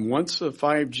in. And once the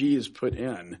 5G is put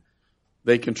in,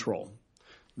 they control.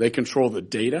 They control the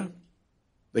data.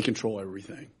 They control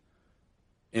everything.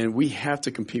 And we have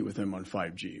to compete with them on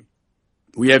 5G.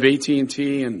 We have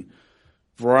AT&T and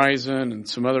Verizon and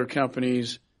some other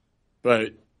companies,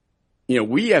 but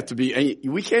we have to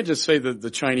we can't just say that the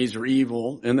Chinese are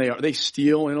evil, and they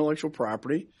steal intellectual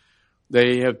property.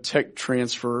 They have tech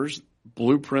transfers,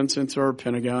 blueprints into our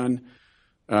Pentagon.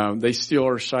 They steal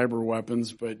our cyber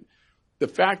weapons, but the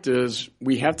fact is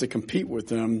we have to compete with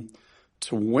them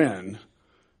to win.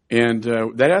 And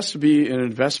that has to be an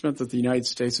investment that the United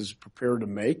States is prepared to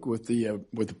make with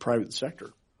the private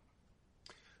sector.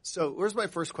 So where's my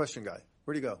first question guy?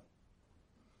 Where'd he go?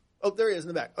 Oh, there he is in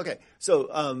the back. Okay.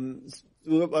 So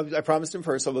I promised him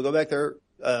first, so we'll go back there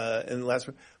in the last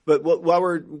one. But while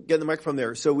we're getting the microphone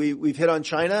there, so we've hit on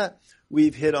China,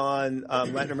 we've hit on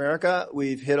Latin America,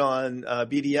 we've hit on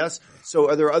BDS.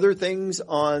 So are there other things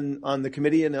on the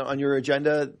committee and on your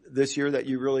agenda this year that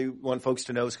you really want folks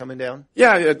to know is coming down?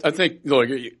 Yeah, I think, look,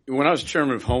 when I was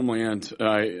chairman of Homeland,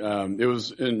 it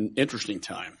was an interesting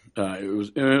time.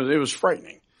 It was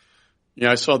frightening.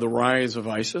 I saw the rise of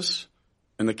ISIS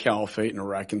and the caliphate in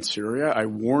Iraq and Syria. I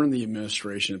warned the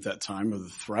administration at that time of the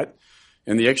threat,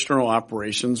 and the external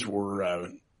operations were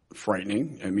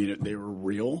frightening. I mean, they were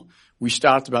real. We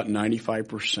stopped about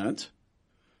 95%.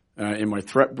 In my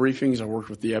threat briefings, I worked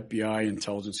with the FBI,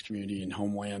 intelligence community, and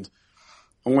Homeland.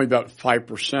 Only about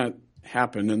 5%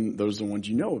 happened, and those are the ones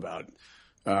you know about.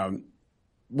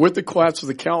 With the collapse of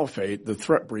the caliphate, the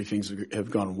threat briefings have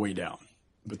gone way down.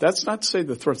 But that's not to say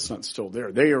the threat's not still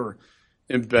there. They are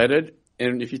embedded.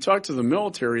 And if you talk to the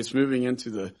military, it's moving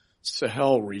into the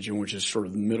Sahel region, which is sort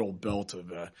of the middle belt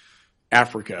of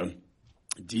Africa,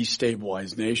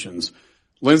 destabilized nations.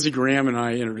 Lindsey Graham and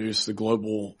I introduced the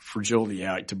Global Fragility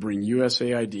Act to bring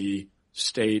USAID,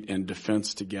 state, and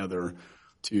defense together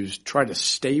to try to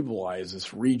stabilize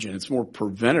this region. It's more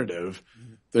preventative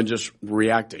than just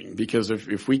reacting, because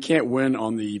if we can't win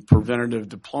on the preventative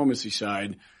diplomacy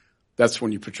side, that's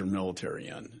when you put your military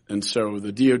in. And so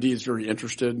the DoD is very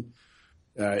interested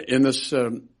in this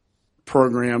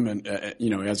program, and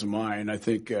as am I, and I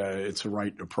think it's the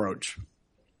right approach.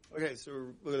 Okay, so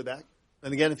we'll go to the back.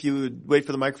 And again, if you would wait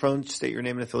for the microphone, state your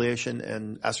name and affiliation,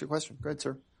 and ask your question. Go ahead,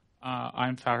 sir.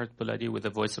 I'm Farhad Buladi with the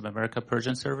Voice of America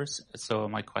Persian Service. So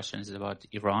my question is about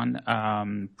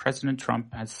Iran. President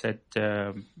Trump has said,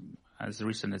 as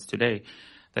recent as today,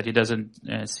 that he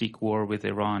doesn't seek war with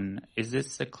Iran. Is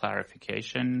this a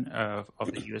clarification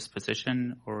of the U.S.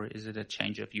 position, or is it a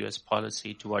change of U.S.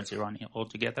 policy towards Iran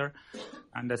altogether?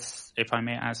 And if I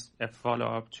may ask a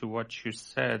follow-up to what you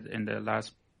said in the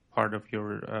last part of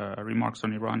your remarks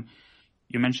on Iran,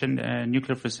 you mentioned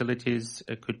nuclear facilities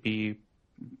could be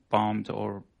bombed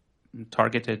or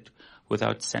targeted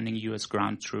without sending U.S.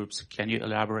 ground troops. Can you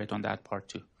elaborate on that part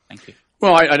too? Thank you.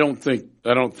 Well, I don't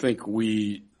think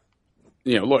we.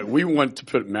 Look, we want to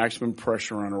put maximum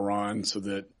pressure on Iran so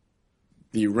that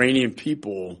the Iranian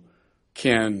people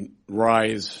can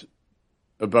rise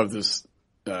above this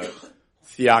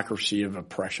theocracy of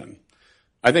oppression.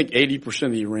 I think 80%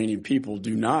 of the Iranian people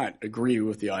do not agree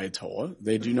with the Ayatollah.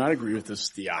 They do not agree with this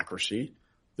theocracy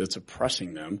that's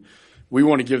oppressing them. We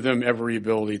want to give them every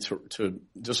ability to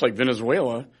just like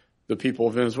Venezuela, the people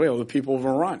of Venezuela, the people of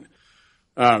Iran.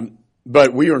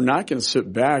 But we are not going to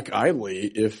sit back idly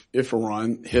if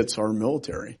Iran hits our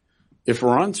military. If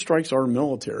Iran strikes our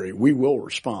military, we will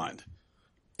respond.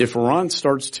 If Iran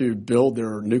starts to build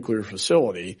their nuclear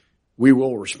facility, we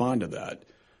will respond to that.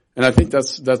 And I think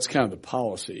that's kind of the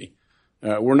policy.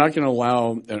 We're not going to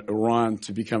allow Iran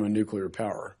to become a nuclear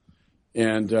power.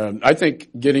 And I think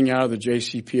getting out of the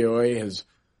JCPOA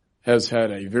has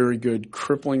had a very good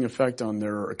crippling effect on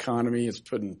their economy. It's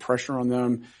putting pressure on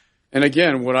them. And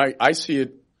again, what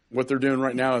they're doing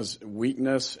right now is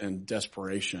weakness and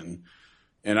desperation.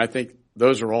 And I think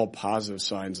those are all positive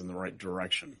signs in the right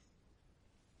direction.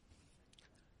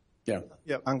 Yeah.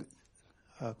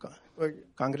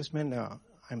 Congressman,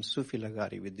 I'm Sufi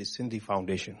Lagari with the Sindhi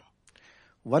Foundation.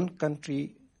 One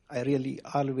country I really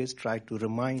always try to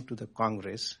remind to the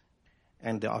Congress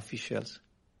and the officials.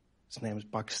 His name is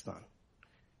Pakistan.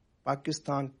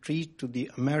 Pakistan treat to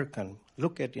the American.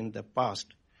 Look at in the past,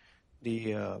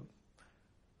 the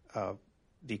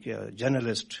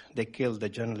journalist, they killed the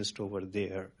journalist over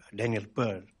there, Daniel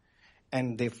Pearl,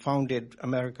 and they founded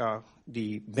America,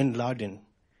 the Bin Laden,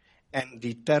 and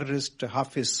the terrorist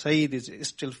Hafiz Saeed is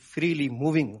still freely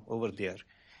moving over there.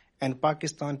 And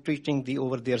Pakistan treating the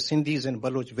over there Sindhis and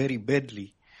Baloch very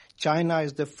badly. China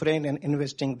is the friend and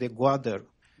investing the Gwadar,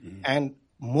 and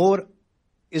more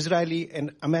Israeli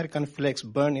and American flags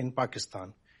burn in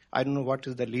Pakistan. I don't know what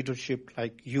is the leadership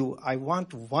like you. I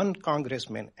want one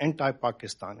congressman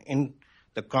anti-Pakistan in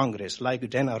the Congress, like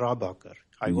Dana Rohrabacher.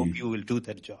 I hope you will do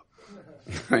that job.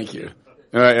 Thank you.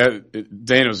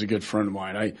 Dana's a good friend of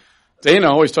mine.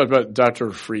 Dana always talked about Dr.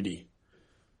 Afridi.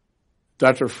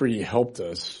 Dr. Afridi helped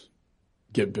us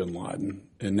get bin Laden,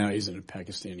 and now he's in a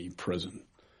Pakistani prison.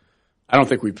 I don't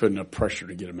think we put enough pressure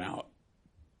to get him out.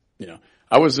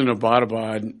 I was in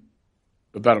Abbottabad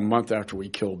about a month after we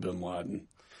killed bin Laden,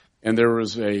 and there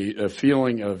was a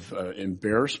feeling of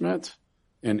embarrassment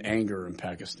and anger in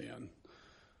Pakistan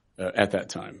at that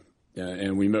time.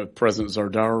 And we met President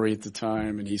Zardari at the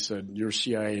time, and he said, your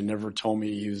CIA never told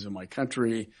me he was in my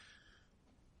country.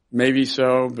 Maybe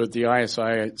so, but the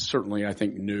ISI certainly, I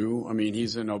think, knew. I mean,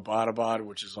 he's in Abbottabad,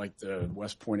 which is like the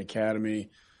West Point Academy.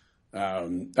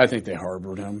 I think they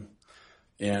harbored him.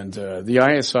 And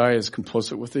the ISI is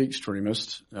complicit with the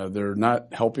extremists. They're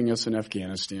not helping us in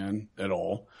Afghanistan at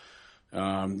all.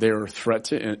 They're a threat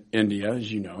to India, as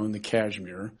you know, in the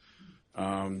Kashmir.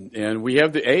 And we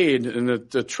have the aid, and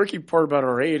the tricky part about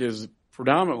our aid is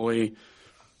predominantly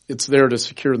it's there to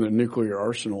secure the nuclear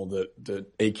arsenal that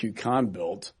A.Q. Khan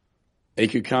built.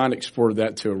 A.Q. Khan exported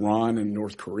that to Iran and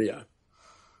North Korea.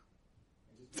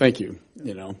 Thank you.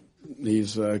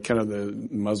 He's kind of the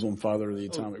Muslim father of the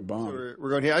atomic bomb. So we're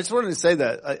going here. I just wanted to say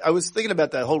that I was thinking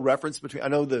about that whole reference between, I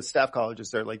know the staff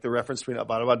colleges there, like the reference between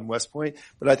Abbottabad and West Point,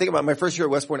 but I think about my first year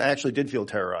at West Point, I actually did feel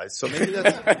terrorized. So maybe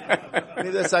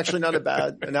that's actually not a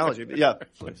bad analogy, but yeah.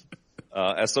 Please.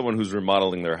 As someone who's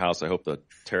remodeling their house, I hope the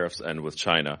tariffs end with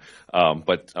China.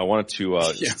 But I wanted to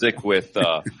stick with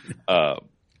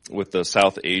the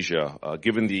South Asia.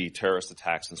 Given the terrorist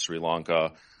attacks in Sri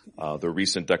Lanka, the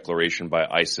recent declaration by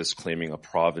ISIS claiming a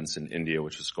province in India,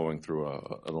 which is going through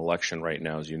an election right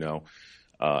now, as you know,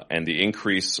 and the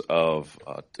increase of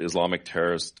Islamic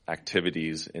terrorist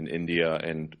activities in India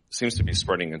and seems to be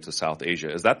spreading into South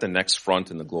Asia. Is that the next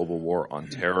front in the global war on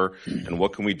terror? And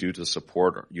what can we do to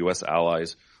support U.S.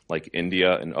 allies like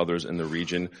India and others in the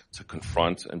region to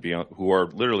confront and be who are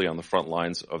literally on the front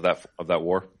lines of that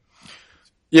war?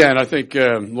 Yeah, and I think,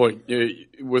 look,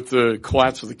 with the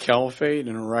collapse of the caliphate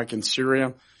in Iraq and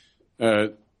Syria,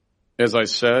 as I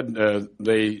said,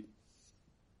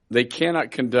 they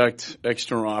cannot conduct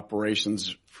external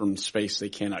operations from space they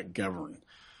cannot govern.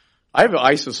 I have an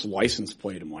ISIS license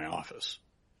plate in my office.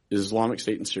 Islamic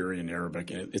State in Syria and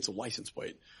Arabic, and it's a license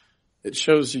plate. It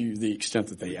shows you the extent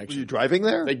that they actually... Were you driving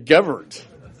there? They governed.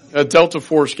 A Delta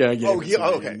Force guy gave it to me.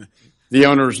 Okay. The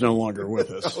owner is no longer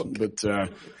with us, but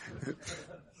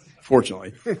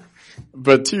fortunately.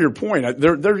 But to your point,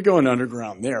 they're going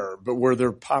underground there, but where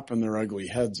they're popping their ugly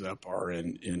heads up are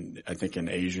in I think in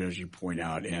Asia, as you point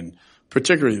out, and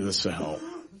particularly the Sahel,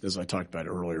 as I talked about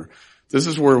earlier. This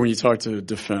is where when you talk to the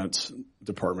Defense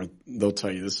Department, they'll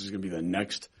tell you this is going to be the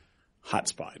next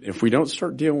hotspot. If we don't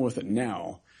start dealing with it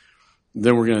now,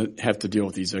 then we're going to have to deal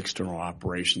with these external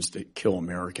operations that kill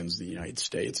Americans in the United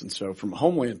States. And so from a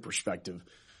homeland perspective,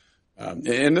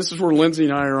 and this is where Lindsay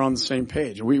and I are on the same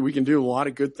page. We can do a lot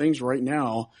of good things right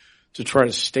now to try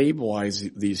to stabilize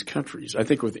these countries. I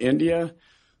think with India,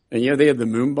 and they had the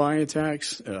Mumbai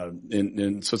attacks,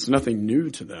 and so it's nothing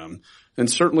new to them. And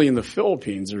certainly in the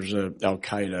Philippines, there's a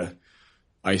Al-Qaeda,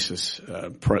 ISIS,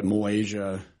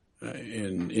 Malaysia,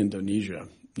 and Indonesia,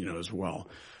 as well.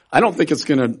 I don't think it's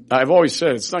I've always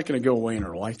said it's not going to go away in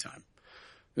our lifetime,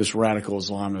 this radical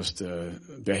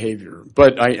Islamist behavior.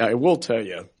 But I will tell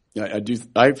you,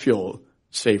 I feel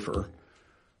safer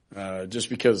just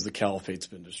because the caliphate's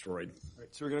been destroyed. Right,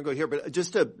 so we're going to go here, but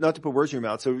just not to put words in your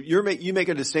mouth. So you make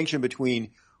a distinction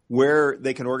between where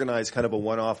they can organize kind of a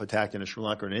one-off attack in Sri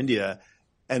Lanka and India,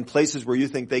 and places where you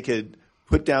think they could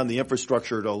put down the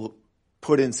infrastructure to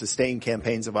put in sustained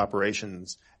campaigns of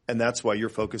operations. And that's why your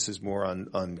focus is more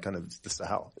on kind of the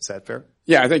Sahel. Is that fair?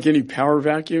 Yeah, I think any power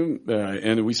vacuum,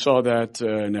 and we saw that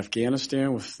in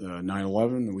Afghanistan with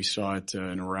 9/11, and we saw it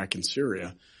in Iraq and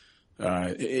Syria.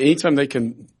 Anytime they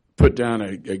can put down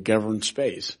a governed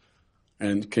space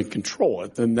and can control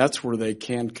it, then that's where they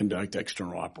can conduct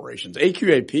external operations.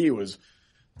 AQAP was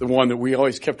the one that we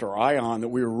always kept our eye on, that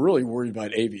we were really worried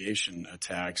about aviation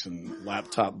attacks and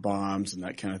laptop bombs and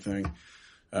that kind of thing.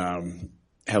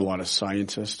 Had a lot of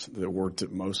scientists that worked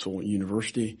at Mosul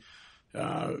University.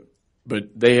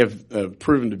 But they have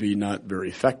proven to be not very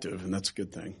effective, and that's a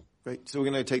good thing. Great. So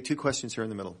we're going to take two questions here in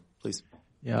the middle, please.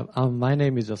 Yeah, my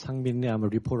name is Sang Bin Lee. I'm a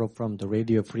reporter from the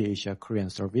Radio Free Asia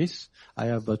Korean Service. I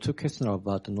have two questions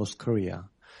about North Korea.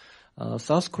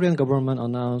 South Korean government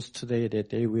announced today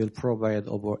that they will provide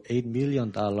over $8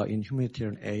 million in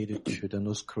humanitarian aid to the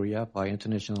North Korea by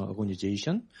international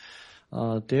organization.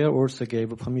 They also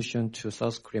gave permission to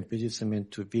South Korean businessmen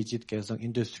to visit Kaesong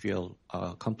Industrial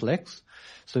Complex.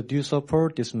 So do you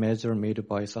support this measure made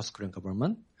by South Korean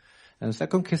government? And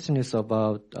second question is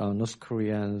about North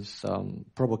Koreans'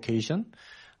 provocation.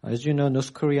 As you know,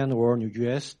 North Korea warned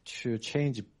U.S. to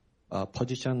change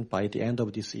position by the end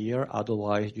of this year.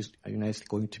 Otherwise, United States is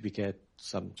going to get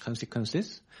some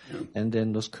consequences. Yeah. And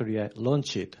then North Korea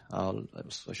launched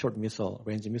a short missile,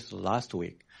 range missile last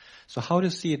week. So how to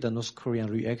see the North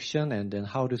Korean reaction, and then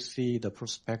how to see the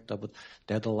prospect of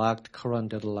current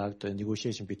deadlocked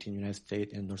negotiation between United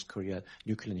States and North Korea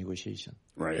nuclear negotiation?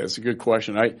 Right, that's a good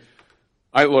question.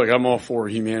 Look, I'm all for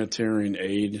humanitarian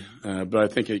aid, but I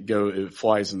think it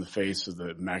flies in the face of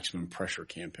the maximum pressure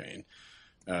campaign.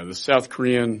 The South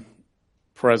Korean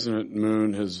President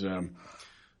Moon has,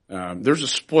 there's a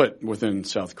split within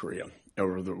South Korea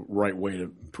over the right way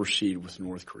to proceed with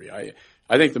North Korea.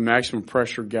 I think the maximum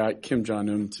pressure got Kim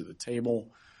Jong-un to the table.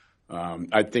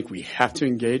 I think we have to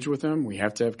engage with him. We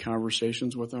have to have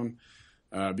conversations with him,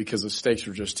 because the stakes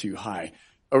are just too high.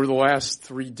 Over the last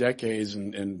 3 decades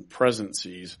and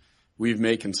presidencies, we've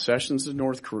made concessions to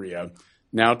North Korea,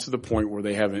 now to the point where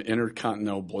they have an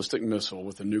intercontinental ballistic missile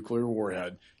with a nuclear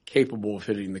warhead capable of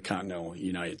hitting the continental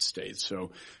United States.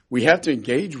 So we have to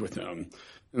engage with them.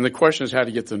 And the question is how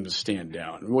to get them to stand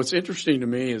down. And what's interesting to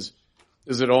me is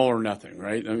it all or nothing,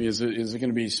 right? I mean, is it going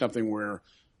to be something where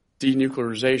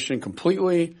denuclearization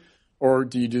completely, or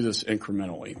do you do this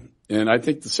incrementally? And I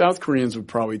think the South Koreans would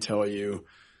probably tell you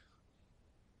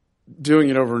doing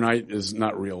it overnight is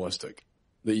not realistic,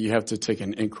 that you have to take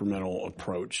an incremental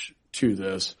approach to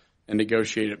this and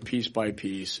negotiate it piece by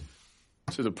piece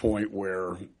to the point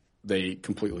where they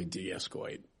completely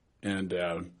de-escalate. And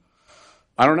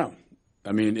I don't know.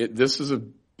 I mean, this is a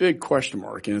big question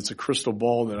mark, and it's a crystal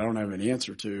ball that I don't have an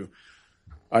answer to.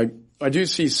 I do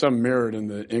see some merit in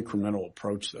the incremental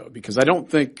approach, though, because I don't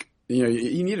think,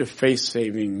 you need a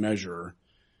face-saving measure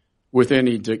with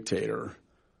any dictator.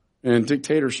 And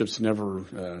dictatorships never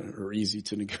are easy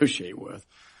to negotiate with.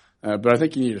 But I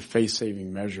think you need a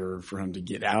face-saving measure for him to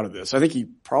get out of this. I think he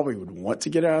probably would want to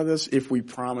get out of this if we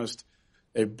promised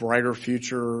a brighter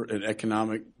future, an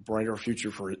economic brighter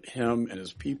future for him and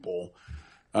his people.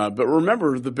 But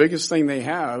remember, the biggest thing they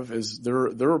have is they're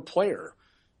a player.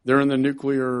 They're in the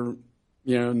nuclear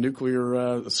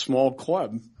small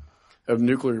club of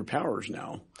nuclear powers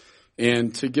now.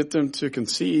 And to get them to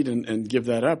concede and give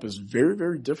that up is very,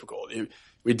 very difficult.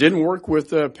 We didn't work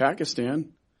with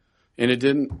Pakistan, and it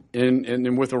didn't.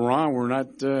 And with Iran, we're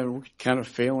kind of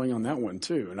failing on that one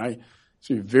too. And it's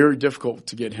going to be very difficult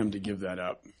to get him to give that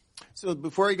up. So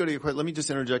before I go to your question, let me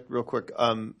just interject real quick.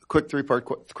 Quick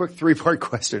three-part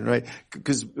question, right?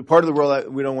 Because part of the world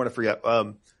we don't want to forget: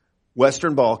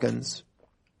 Western Balkans,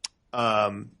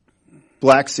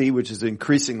 Black Sea, which is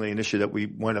increasingly an issue that we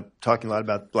wind up talking a lot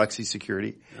about, Black Sea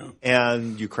security,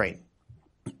 and Ukraine.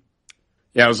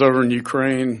 Yeah, I was over in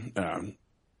Ukraine.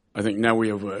 I think now we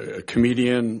have a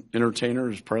comedian entertainer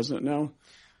as president now.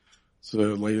 It's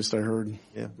the latest I heard.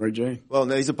 Yeah. Right, Jay? Well,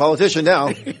 no, he's a politician now.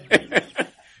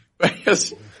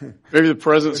 Maybe the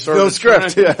president started. No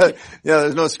script. Yeah,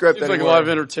 there's no script anymore. It's like a lot of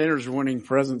entertainers are winning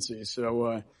presidency.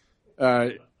 So,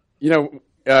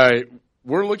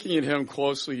 we're looking at him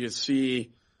closely to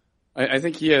see. I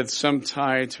think he had some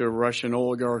tie to a Russian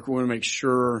oligarch. We want to make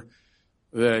sure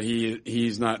that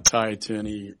he's not tied to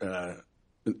any.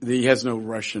 He has no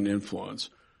Russian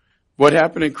influence. What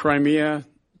happened in Crimea,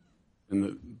 in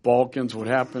the Balkans? What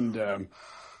happened?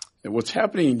 What's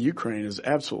happening in Ukraine is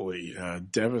absolutely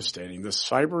devastating. The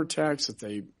cyber attacks that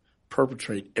they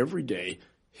perpetrate every day,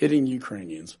 hitting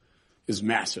Ukrainians, is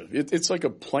massive. It's like a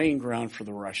playing ground for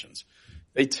the Russians.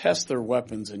 They test their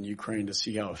weapons in Ukraine to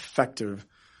see how effective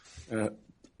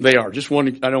they are.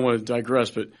 I don't want to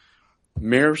digress, but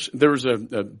there was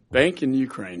a bank in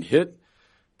Ukraine hit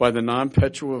by the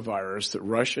NotPetya virus that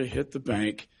Russia hit the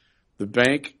bank. The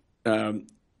bank,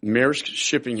 Maersk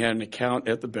Shipping had an account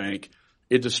at the bank.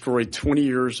 It destroyed 20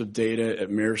 years of data at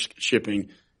Maersk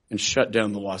Shipping and shut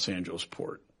down the Los Angeles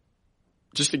port.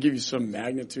 Just to give you some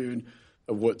magnitude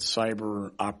of what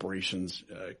cyber operations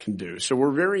can do. So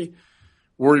we're very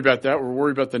worried about that. We're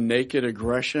worried about the naked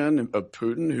aggression of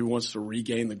Putin, who wants to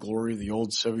regain the glory of the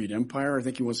old Soviet Empire. I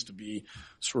think he wants to be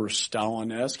sort of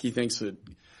Stalin-esque. He thinks that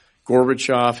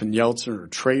Gorbachev and Yeltsin are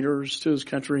traitors to his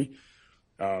country.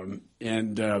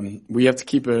 We have to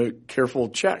keep a careful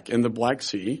check. And the Black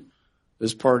Sea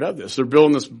is part of this. They're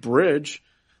building this bridge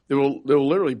that will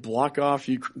literally block off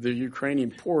the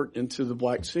Ukrainian port into the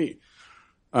Black Sea.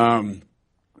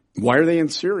 Why are they in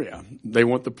Syria? They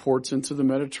want the ports into the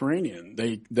Mediterranean.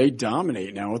 They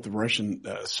dominate now with the Russian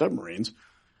submarines,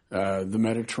 the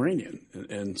Mediterranean.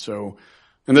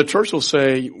 And the Turks will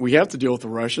say, we have to deal with the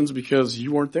Russians because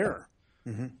you weren't there.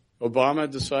 Mm-hmm. Obama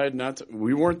decided not to.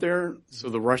 We weren't there, so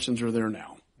the Russians are there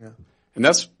now. Yeah. And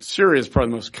Syria is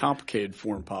probably the most complicated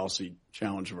foreign policy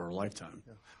challenge of our lifetime.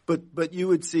 Yeah. But you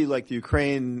would see like the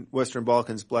Ukraine, Western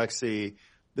Balkans, Black Sea,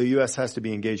 the U.S. has to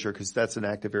be engaged here because that's an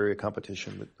active area of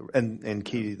competition and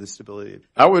key to the stability.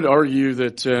 I would argue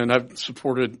that, and I've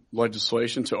supported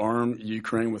legislation to arm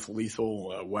Ukraine with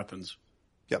lethal weapons.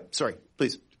 Yep. Sorry,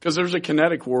 please. Because there's a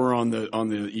kinetic war on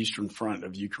the eastern front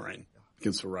of Ukraine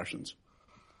against the Russians.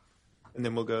 And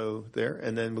then we'll go there,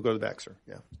 and then we'll go to the back, sir.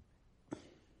 Yeah.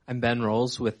 I'm Ben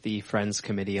Rolls with the Friends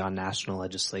Committee on National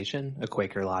Legislation, a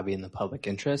Quaker lobby in the public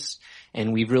interest.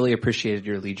 And we've really appreciated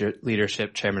your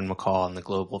leadership, Chairman McCall, on the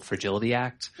Global Fragility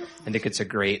Act. I think it's a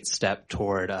great step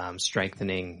toward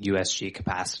strengthening USG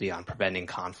capacity on preventing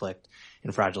conflict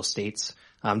in fragile states.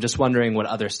 I'm just wondering what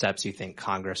other steps you think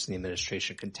Congress and the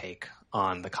administration can take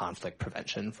on the conflict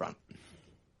prevention front.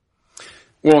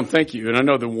 Well, and thank you. And I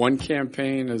know the One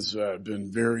campaign has been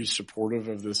very supportive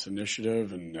of this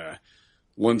initiative, and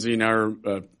Lindsay and I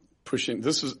are pushing.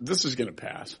 This is going to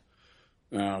pass.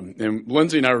 And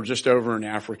Lindsay and I were just over in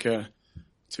Africa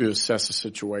to assess the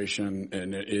situation,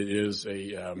 and it is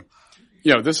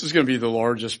this is going to be the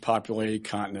largest populated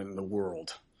continent in the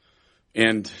world.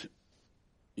 And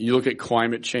you look at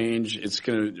climate change,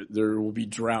 there will be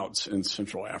droughts in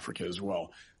Central Africa as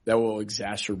well. That will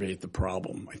exacerbate the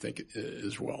problem, I think,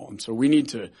 as well. And so we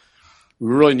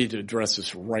really need to address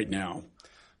this right now,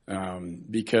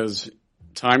 because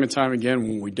time and time again,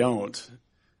 when we don't,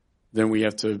 then we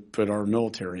have to put our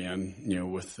military in.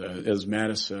 With as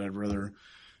Mattis said,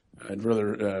 I'd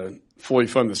rather fully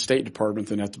fund the State Department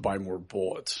than have to buy more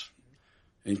bullets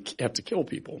and have to kill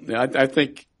people. I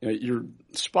think you're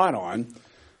spot on,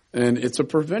 and it's a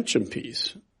prevention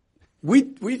piece.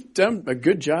 We've done a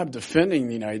good job defending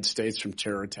the United States from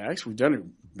terror attacks. We've done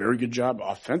a very good job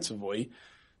offensively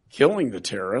killing the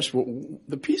terrorists.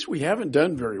 The piece we haven't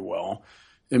done very well,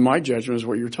 in my judgment, is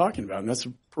what you're talking about, and that's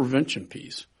a prevention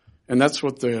piece. And that's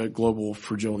what the Global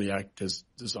Fragility Act is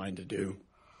designed to do.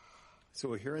 So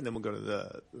we're here, and then we'll go to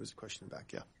there was a question in the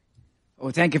back, yeah. Oh,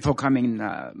 thank you for coming.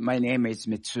 My name is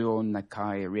Mitsuo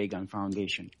Nakai, Reagan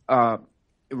Foundation.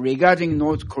 Regarding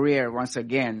North Korea, once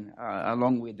again,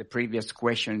 along with the previous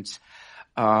questions,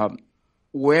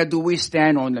 where do we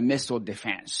stand on the missile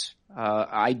defense?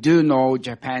 I do know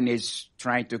Japan is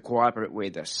trying to cooperate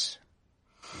with us.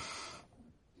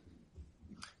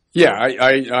 Yeah,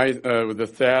 with the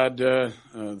THAAD,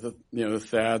 the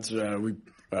THAADs we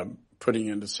putting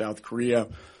into South Korea,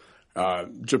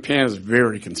 Japan is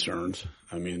very concerned.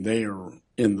 I mean, they are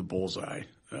in the bullseye,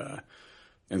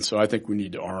 and so I think we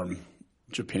need to arm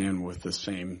Japan with the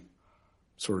same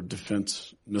sort of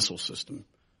defense missile system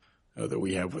that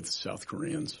we have with the South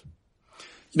Koreans.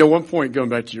 One point going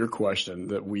back to your question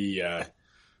that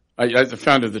I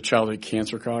founded the Childhood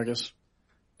Cancer Caucus.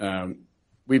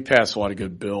 We passed a lot of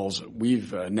good bills.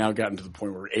 We've now gotten to the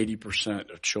point where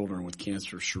 80% of children with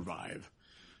cancer survive.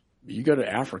 You go to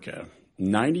Africa,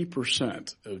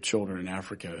 90% of children in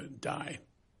Africa die.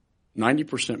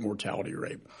 90% mortality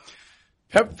rate.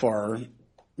 PEPFAR,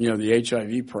 the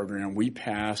HIV program we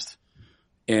passed,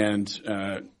 and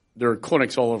there are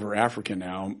clinics all over Africa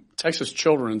now. Texas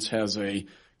Children's has a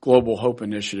Global Hope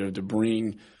initiative to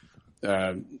bring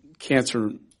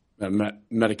cancer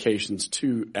medications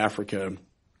to Africa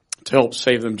to help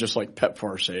save them, just like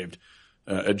PEPFAR saved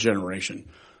a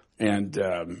generation. And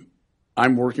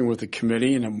I'm working with the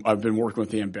committee, and I've been working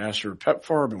with the ambassador of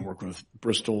PEPFAR. I've been working with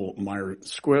Bristol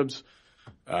Myers Squibb,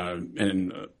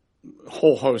 and a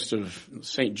whole host of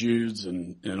St. Jude's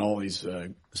and all these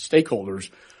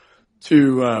stakeholders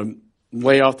to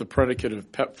lay off the predicate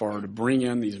of PEPFAR to bring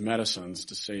in these medicines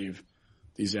to save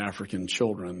these African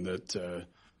children that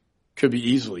could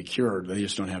be easily cured. They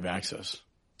just don't have access.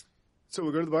 So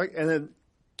we'll go to the back, and then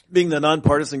being the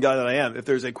nonpartisan guy that I am, if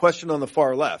there's a question on the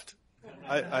far left,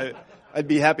 I'd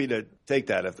be happy to take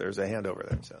that if there's a hand over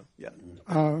there. So yeah,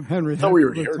 Henry, we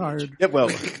were retired. Yeah, well,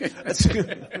 that's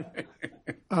good.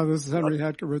 This is Henry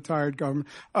Hetker, retired government.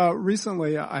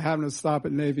 Recently, I happened to stop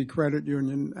at Navy Credit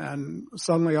Union, and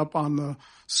suddenly up on the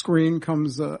screen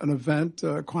comes an event,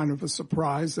 kind of a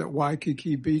surprise, that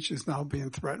Waikiki Beach is now being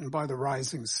threatened by the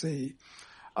rising sea.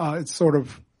 It's sort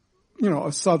of,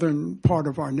 a southern part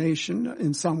of our nation.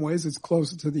 In some ways, it's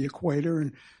closer to the equator.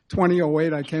 In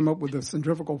 2008, I came up with the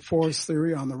centrifugal force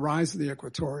theory on the rise of the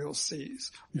equatorial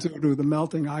seas due to the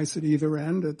melting ice at either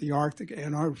end at the Arctic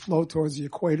and our flow towards the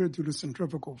equator due to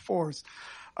centrifugal force.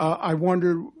 I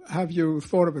wondered, have you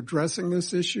thought of addressing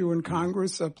this issue in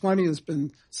Congress? Plenty has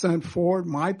been sent forward.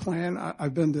 My plan,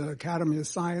 I've been to Academy of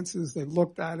Sciences. They've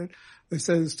looked at it. They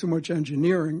say there's too much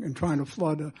engineering in trying to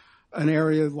flood an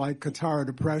area like Katara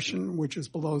Depression, which is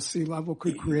below sea level,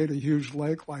 could create a huge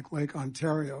lake like Lake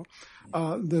Ontario.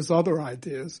 There's other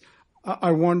ideas.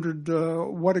 I wondered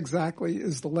what exactly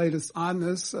is the latest on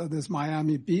this. There's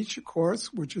Miami Beach, of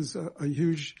course, which is a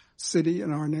huge city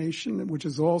in our nation, which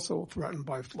is also threatened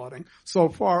by flooding. So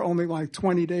far, only like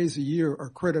 20 days a year are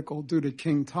critical due to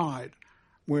king tide,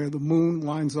 where the moon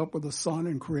lines up with the sun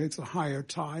and creates a higher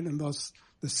tide, and thus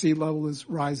the sea level is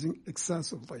rising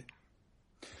excessively.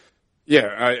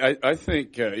 Yeah, I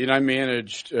think, I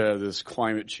managed this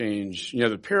climate change.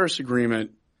 The Paris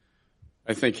Agreement,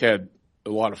 I think, had a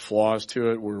lot of flaws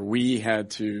to it, where we had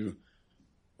to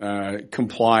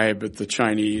comply, but the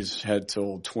Chinese had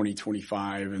till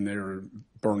 2025, and they were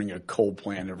burning a coal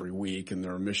plant every week, and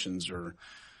their emissions are,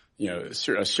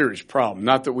 a serious problem.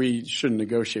 Not that we shouldn't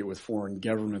negotiate with foreign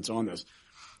governments on this.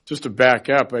 Just to back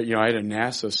up, I had a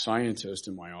NASA scientist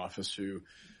in my office who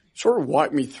sort of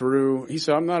walked me through. He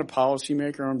said, I'm not a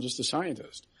policymaker, I'm just a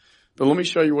scientist. But let me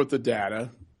show you what the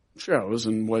data shows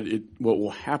and what will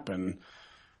happen,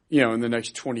 in the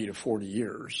next 20 to 40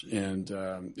 years. And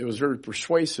it was very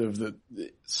persuasive that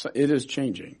it is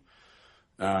changing.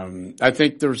 I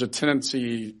think there's a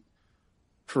tendency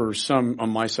for some on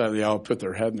my side of the aisle to put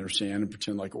their head in their sand and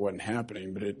pretend like it wasn't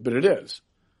happening, but it is.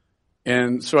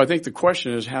 And so I think the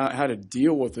question is how to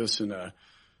deal with this in a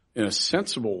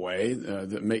sensible way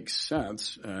that makes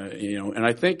sense, and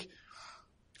I think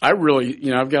I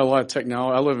really, I've got a lot of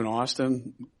technology. I live in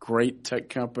Austin, great tech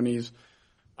companies.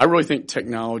 I really think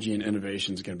technology and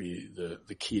innovation is going to be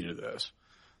the key to this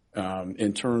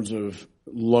in terms of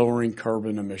lowering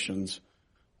carbon emissions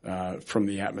from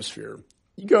the atmosphere.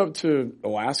 You go up to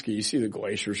Alaska, you see the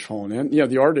glaciers falling in.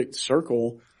 The Arctic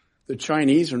Circle, the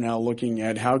Chinese are now looking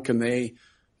at how can they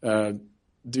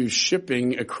do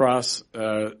shipping across,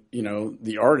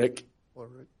 the Arctic.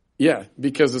 Yeah,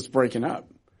 because it's breaking up.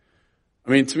 I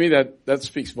mean, to me, that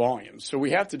speaks volumes. So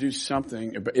we have to do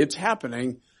something. But it's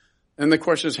happening. And the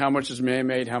question is how much is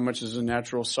man-made, how much is a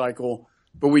natural cycle.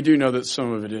 But we do know that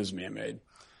some of it is man-made.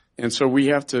 And so we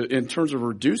have to, in terms of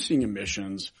reducing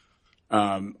emissions,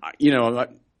 I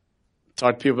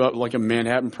talk to people about like a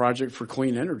Manhattan Project for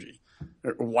clean energy.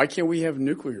 Why can't we have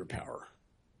nuclear power?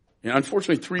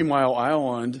 Unfortunately, 3 Mile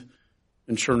Island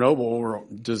and Chernobyl were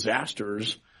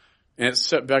disasters, and it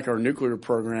set back our nuclear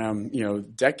program,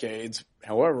 decades.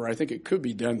 However, I think it could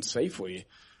be done safely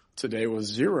today with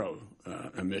zero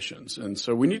emissions. And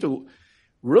so we need to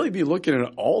really be looking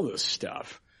at all this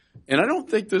stuff. And I don't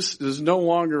think this is no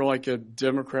longer like a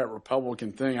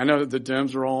Democrat-Republican thing. I know that the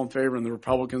Dems are all in favor and the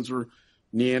Republicans were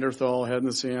Neanderthal, head in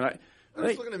the sand. I'm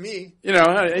just looking at me.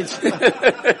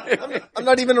 I'm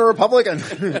not even a Republican.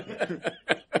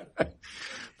 But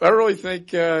I really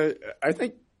think, I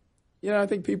think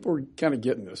people are kind of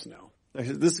getting this now.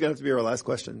 Actually, this is going to have to be our last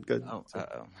question. Good.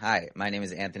 Hi, my name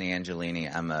is Anthony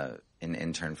Angelini. I'm an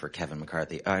intern for Kevin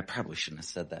McCarthy. Oh, I probably shouldn't have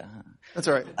said that. Huh? That's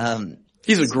all right.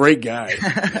 He's a great guy.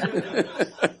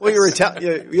 Well,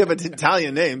 you have an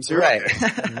Italian name, so you're right.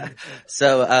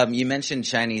 So you mentioned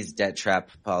Chinese debt trap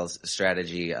policy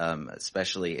strategy,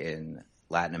 especially in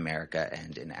Latin America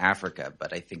and in Africa.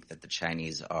 But I think that the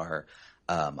Chinese are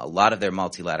a lot of their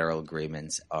multilateral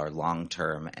agreements are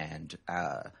long-term and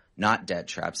not debt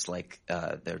traps like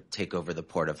their take over the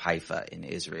port of Haifa in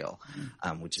Israel,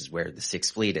 which is where the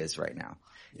Sixth Fleet is right now.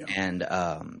 Yeah.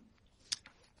 And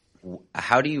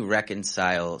how do you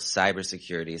reconcile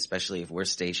cybersecurity, especially if we're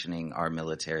stationing our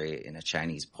military in a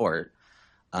Chinese port,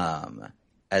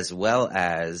 as well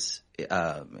as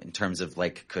in terms of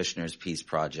like Kushner's peace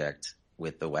project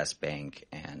with the West Bank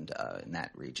and in that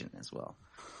region as well?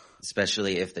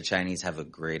 Especially if the Chinese have a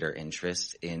greater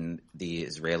interest in the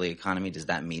Israeli economy, does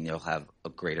that mean they'll have a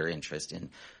greater interest in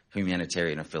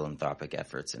humanitarian or philanthropic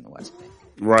efforts in the West Bank?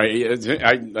 Right.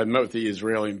 I met with the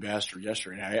Israeli ambassador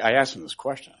yesterday. I asked him this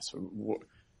question. I said,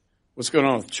 what's going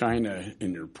on with China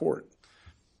in your port?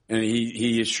 And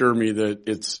he assured me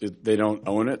that they don't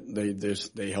own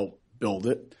it. They help build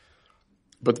it.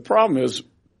 But the problem is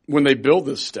when they build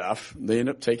this stuff, they end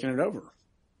up taking it over.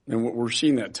 And we're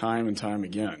seeing that time and time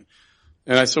again.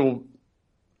 And I said, well,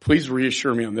 please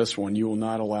reassure me on this one. You will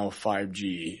not allow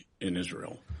 5G in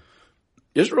Israel.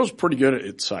 Israel's pretty good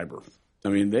at cyber. I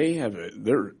mean,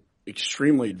 they're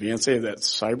extremely advanced. They have that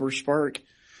CyberSpark,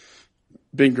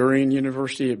 Ben Gurion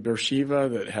University at Beersheba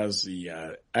that has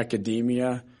the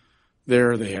academia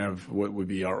there. They have what would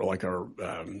be our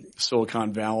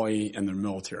Silicon Valley and their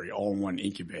military all in one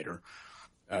incubator.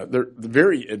 They're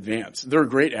very advanced. They're a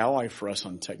great ally for us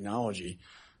on technology.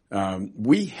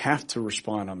 We have to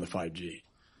respond on the 5G.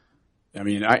 I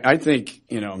mean, I think,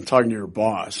 I'm talking to your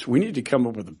boss. We need to come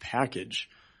up with a package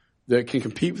that can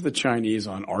compete with the Chinese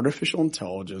on artificial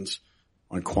intelligence,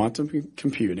 on quantum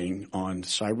computing, on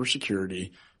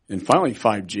cybersecurity, and finally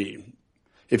 5G.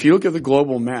 If you look at the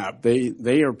global map,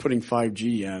 they are putting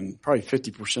 5G in probably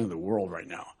 50% of the world right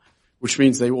now, which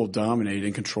means they will dominate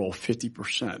and control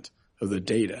 50% of the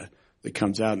data that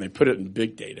comes out, and they put it in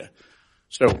big data.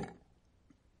 So,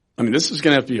 I mean, this is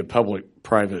going to have to be a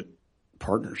public-private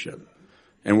partnership,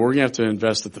 and we're going to have to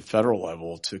invest at the federal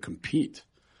level to compete.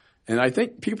 And I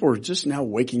think people are just now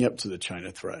waking up to the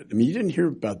China threat. I mean, you didn't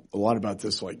hear a lot about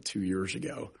this like 2 years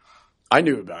ago. I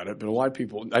knew about it, but a lot of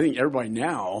people, I think everybody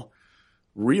now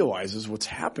realizes what's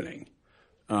happening.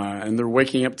 And they're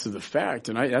waking up to the fact.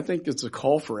 And I think it's a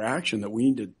call for action that we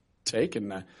need to take.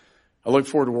 And I look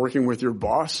forward to working with your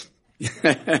boss. Yeah,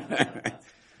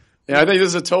 I think this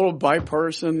is a total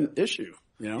bipartisan issue.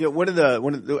 Yeah, one of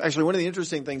the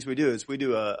interesting things we do is we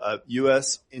do a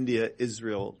U.S., India,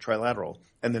 Israel trilateral,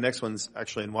 and the next one's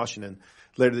actually in Washington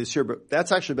later this year. But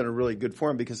that's actually been a really good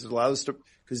forum because it allows us to,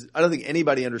 because I don't think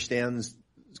anybody understands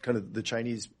kind of the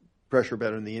Chinese pressure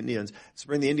better than the Indians. To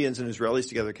bring the Indians and Israelis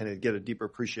together, kind of get a deeper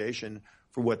appreciation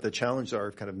for what the challenges are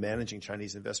of kind of managing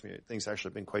Chinese investment. I think it's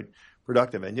actually been quite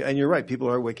productive. And you're right, people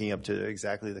are waking up to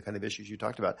exactly the kind of issues you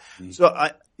talked about. Mm-hmm. So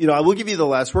I will give you the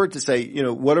last word to say,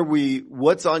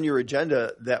 what's on your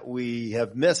agenda that we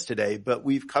have missed today, but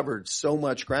we've covered so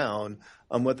much ground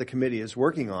on what the committee is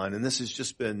working on. And this has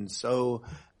just been so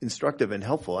instructive and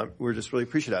helpful. We're just really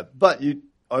appreciative. But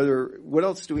what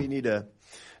else do we need to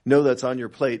know that's on your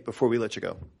plate before we let you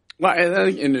go? Well, I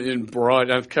think in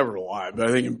broad, I've covered a lot, but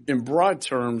I think in broad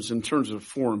terms, in terms of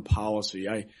foreign policy,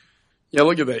 I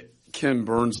look at that Ken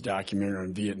Burns documentary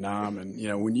on Vietnam, and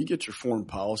when you get your foreign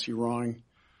policy wrong,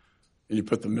 and you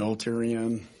put the military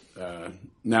in,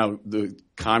 now the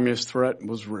communist threat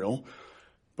was real,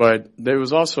 but there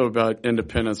was also about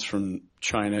independence from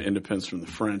China, independence from the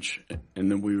French, and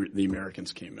then the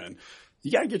Americans came in.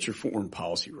 You got to get your foreign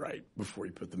policy right before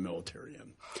you put the military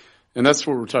in. And that's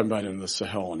what we're talking about in the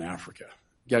Sahel and Africa.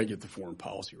 You got to get the foreign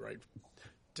policy right.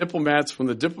 When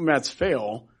the diplomats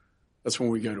fail, that's when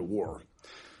we go to war.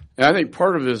 And I think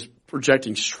part of it is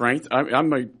projecting strength.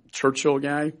 I'm a Churchill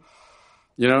guy.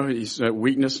 He's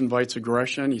weakness invites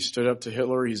aggression. He stood up to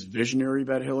Hitler. He's visionary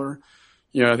about Hitler.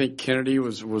 I think Kennedy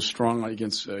was strong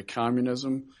against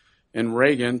communism, and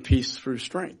Reagan, peace through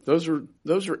strength. Those are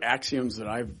axioms that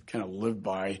I've kind of lived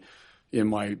by in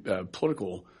my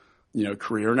political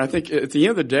career. And I think at the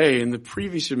end of the day, in the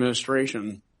previous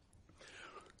administration,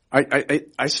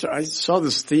 I saw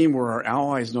this theme where our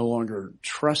allies no longer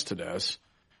trusted us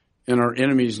and our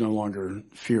enemies no longer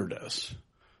feared us.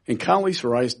 And Condoleezza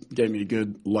Rice gave me a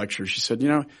good lecture. She said,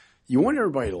 you want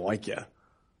everybody to like you,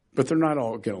 but they're not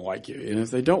all going to like you. And if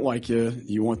they don't like you,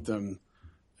 you want them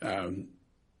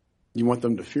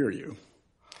to fear you.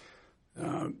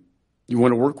 You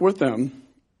want to work with them,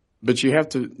 but you have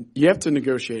to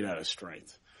negotiate out of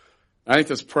strength. I think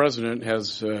this president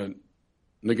has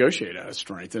negotiated out of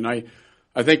strength, and I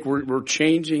think we're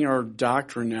changing our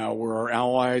doctrine now, where our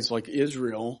allies like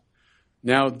Israel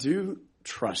now do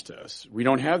trust us. We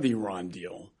don't have the Iran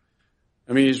deal.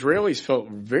 I mean, Israelis felt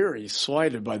very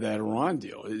slighted by that Iran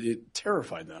deal. It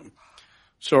terrified them.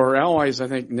 So our allies, I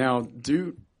think, now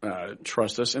do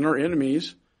trust us, and our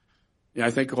enemies, I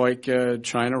think, like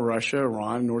China, Russia,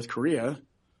 Iran, North Korea,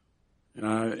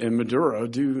 and Maduro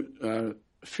do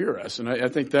fear us. And I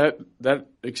think that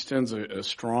extends a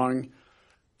strong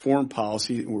foreign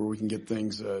policy where we can get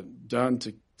things done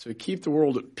to keep the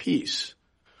world at peace,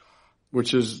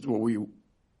 which is what we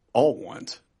all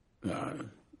want,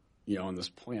 on this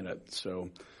planet. So,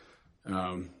 I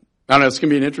don't know, it's going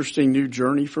to be an interesting new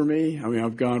journey for me. I mean,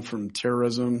 I've gone from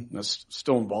terrorism, that's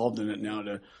still involved in it now,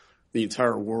 to the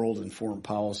entire world and foreign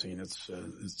policy, and it's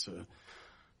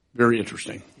very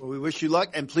interesting. Well, we wish you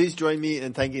luck, and please join me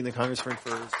in thanking the Congressman for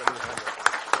studying the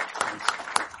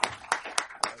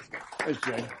Thanks,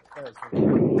 Jay.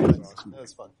 That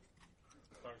was fun.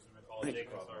 Congressman McCall, Jake,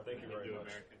 thank you very much.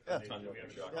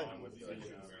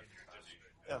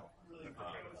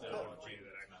 technology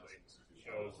that actually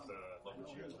shows the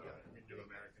Hindu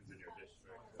Americans in your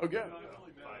district. Okay.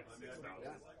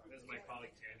 5,000-6,000. This is my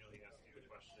colleague Daniel. He asked you a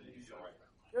question.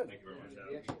 Good. Thank you very much.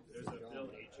 There's a bill,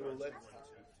 HR 212,